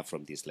picking up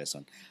from this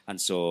lesson. And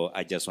so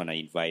I just want to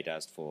invite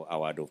us for a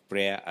word of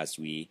prayer as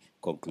we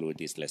conclude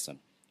this lesson.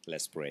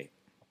 Let's pray.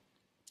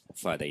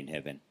 Father in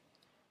heaven,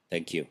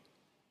 thank you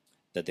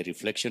that the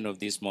reflection of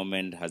this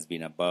moment has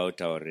been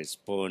about our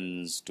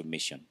response to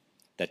mission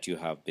that you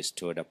have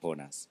bestowed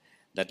upon us.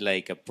 That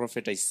like a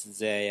prophet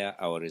Isaiah,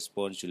 our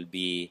response will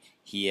be,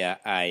 here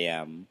I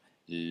am,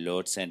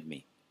 Lord, send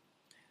me.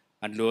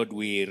 And Lord,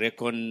 we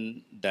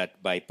reckon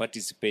that by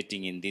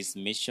participating in this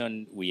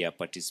mission, we are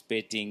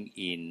participating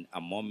in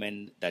a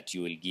moment that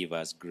you will give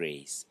us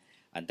grace,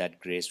 and that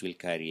grace will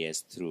carry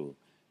us through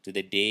to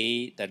the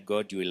day that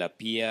God will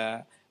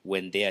appear,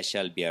 when there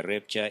shall be a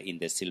rapture in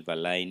the silver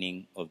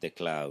lining of the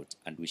cloud,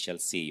 and we shall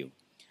see you.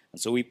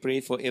 And so we pray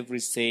for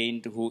every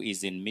saint who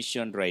is in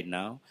mission right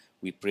now.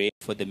 We pray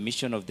for the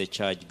mission of the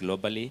church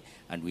globally,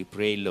 and we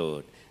pray,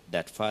 Lord,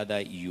 that, Father,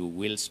 you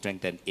will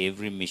strengthen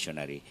every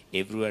missionary,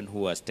 everyone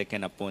who has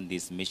taken upon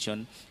this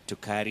mission to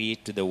carry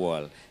it to the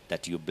world,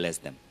 that you bless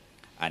them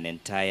and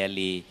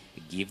entirely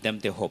give them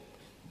the hope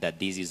that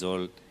this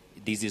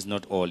is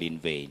not all in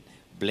vain.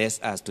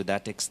 Bless us to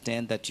that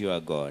extent that you are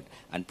God,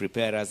 and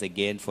prepare us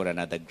again for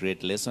another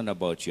great lesson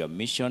about your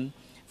mission,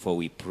 for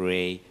we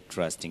pray,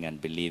 trusting and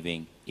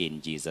believing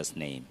in Jesus'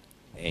 name.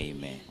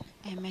 Amen.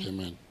 Amen.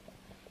 Amen.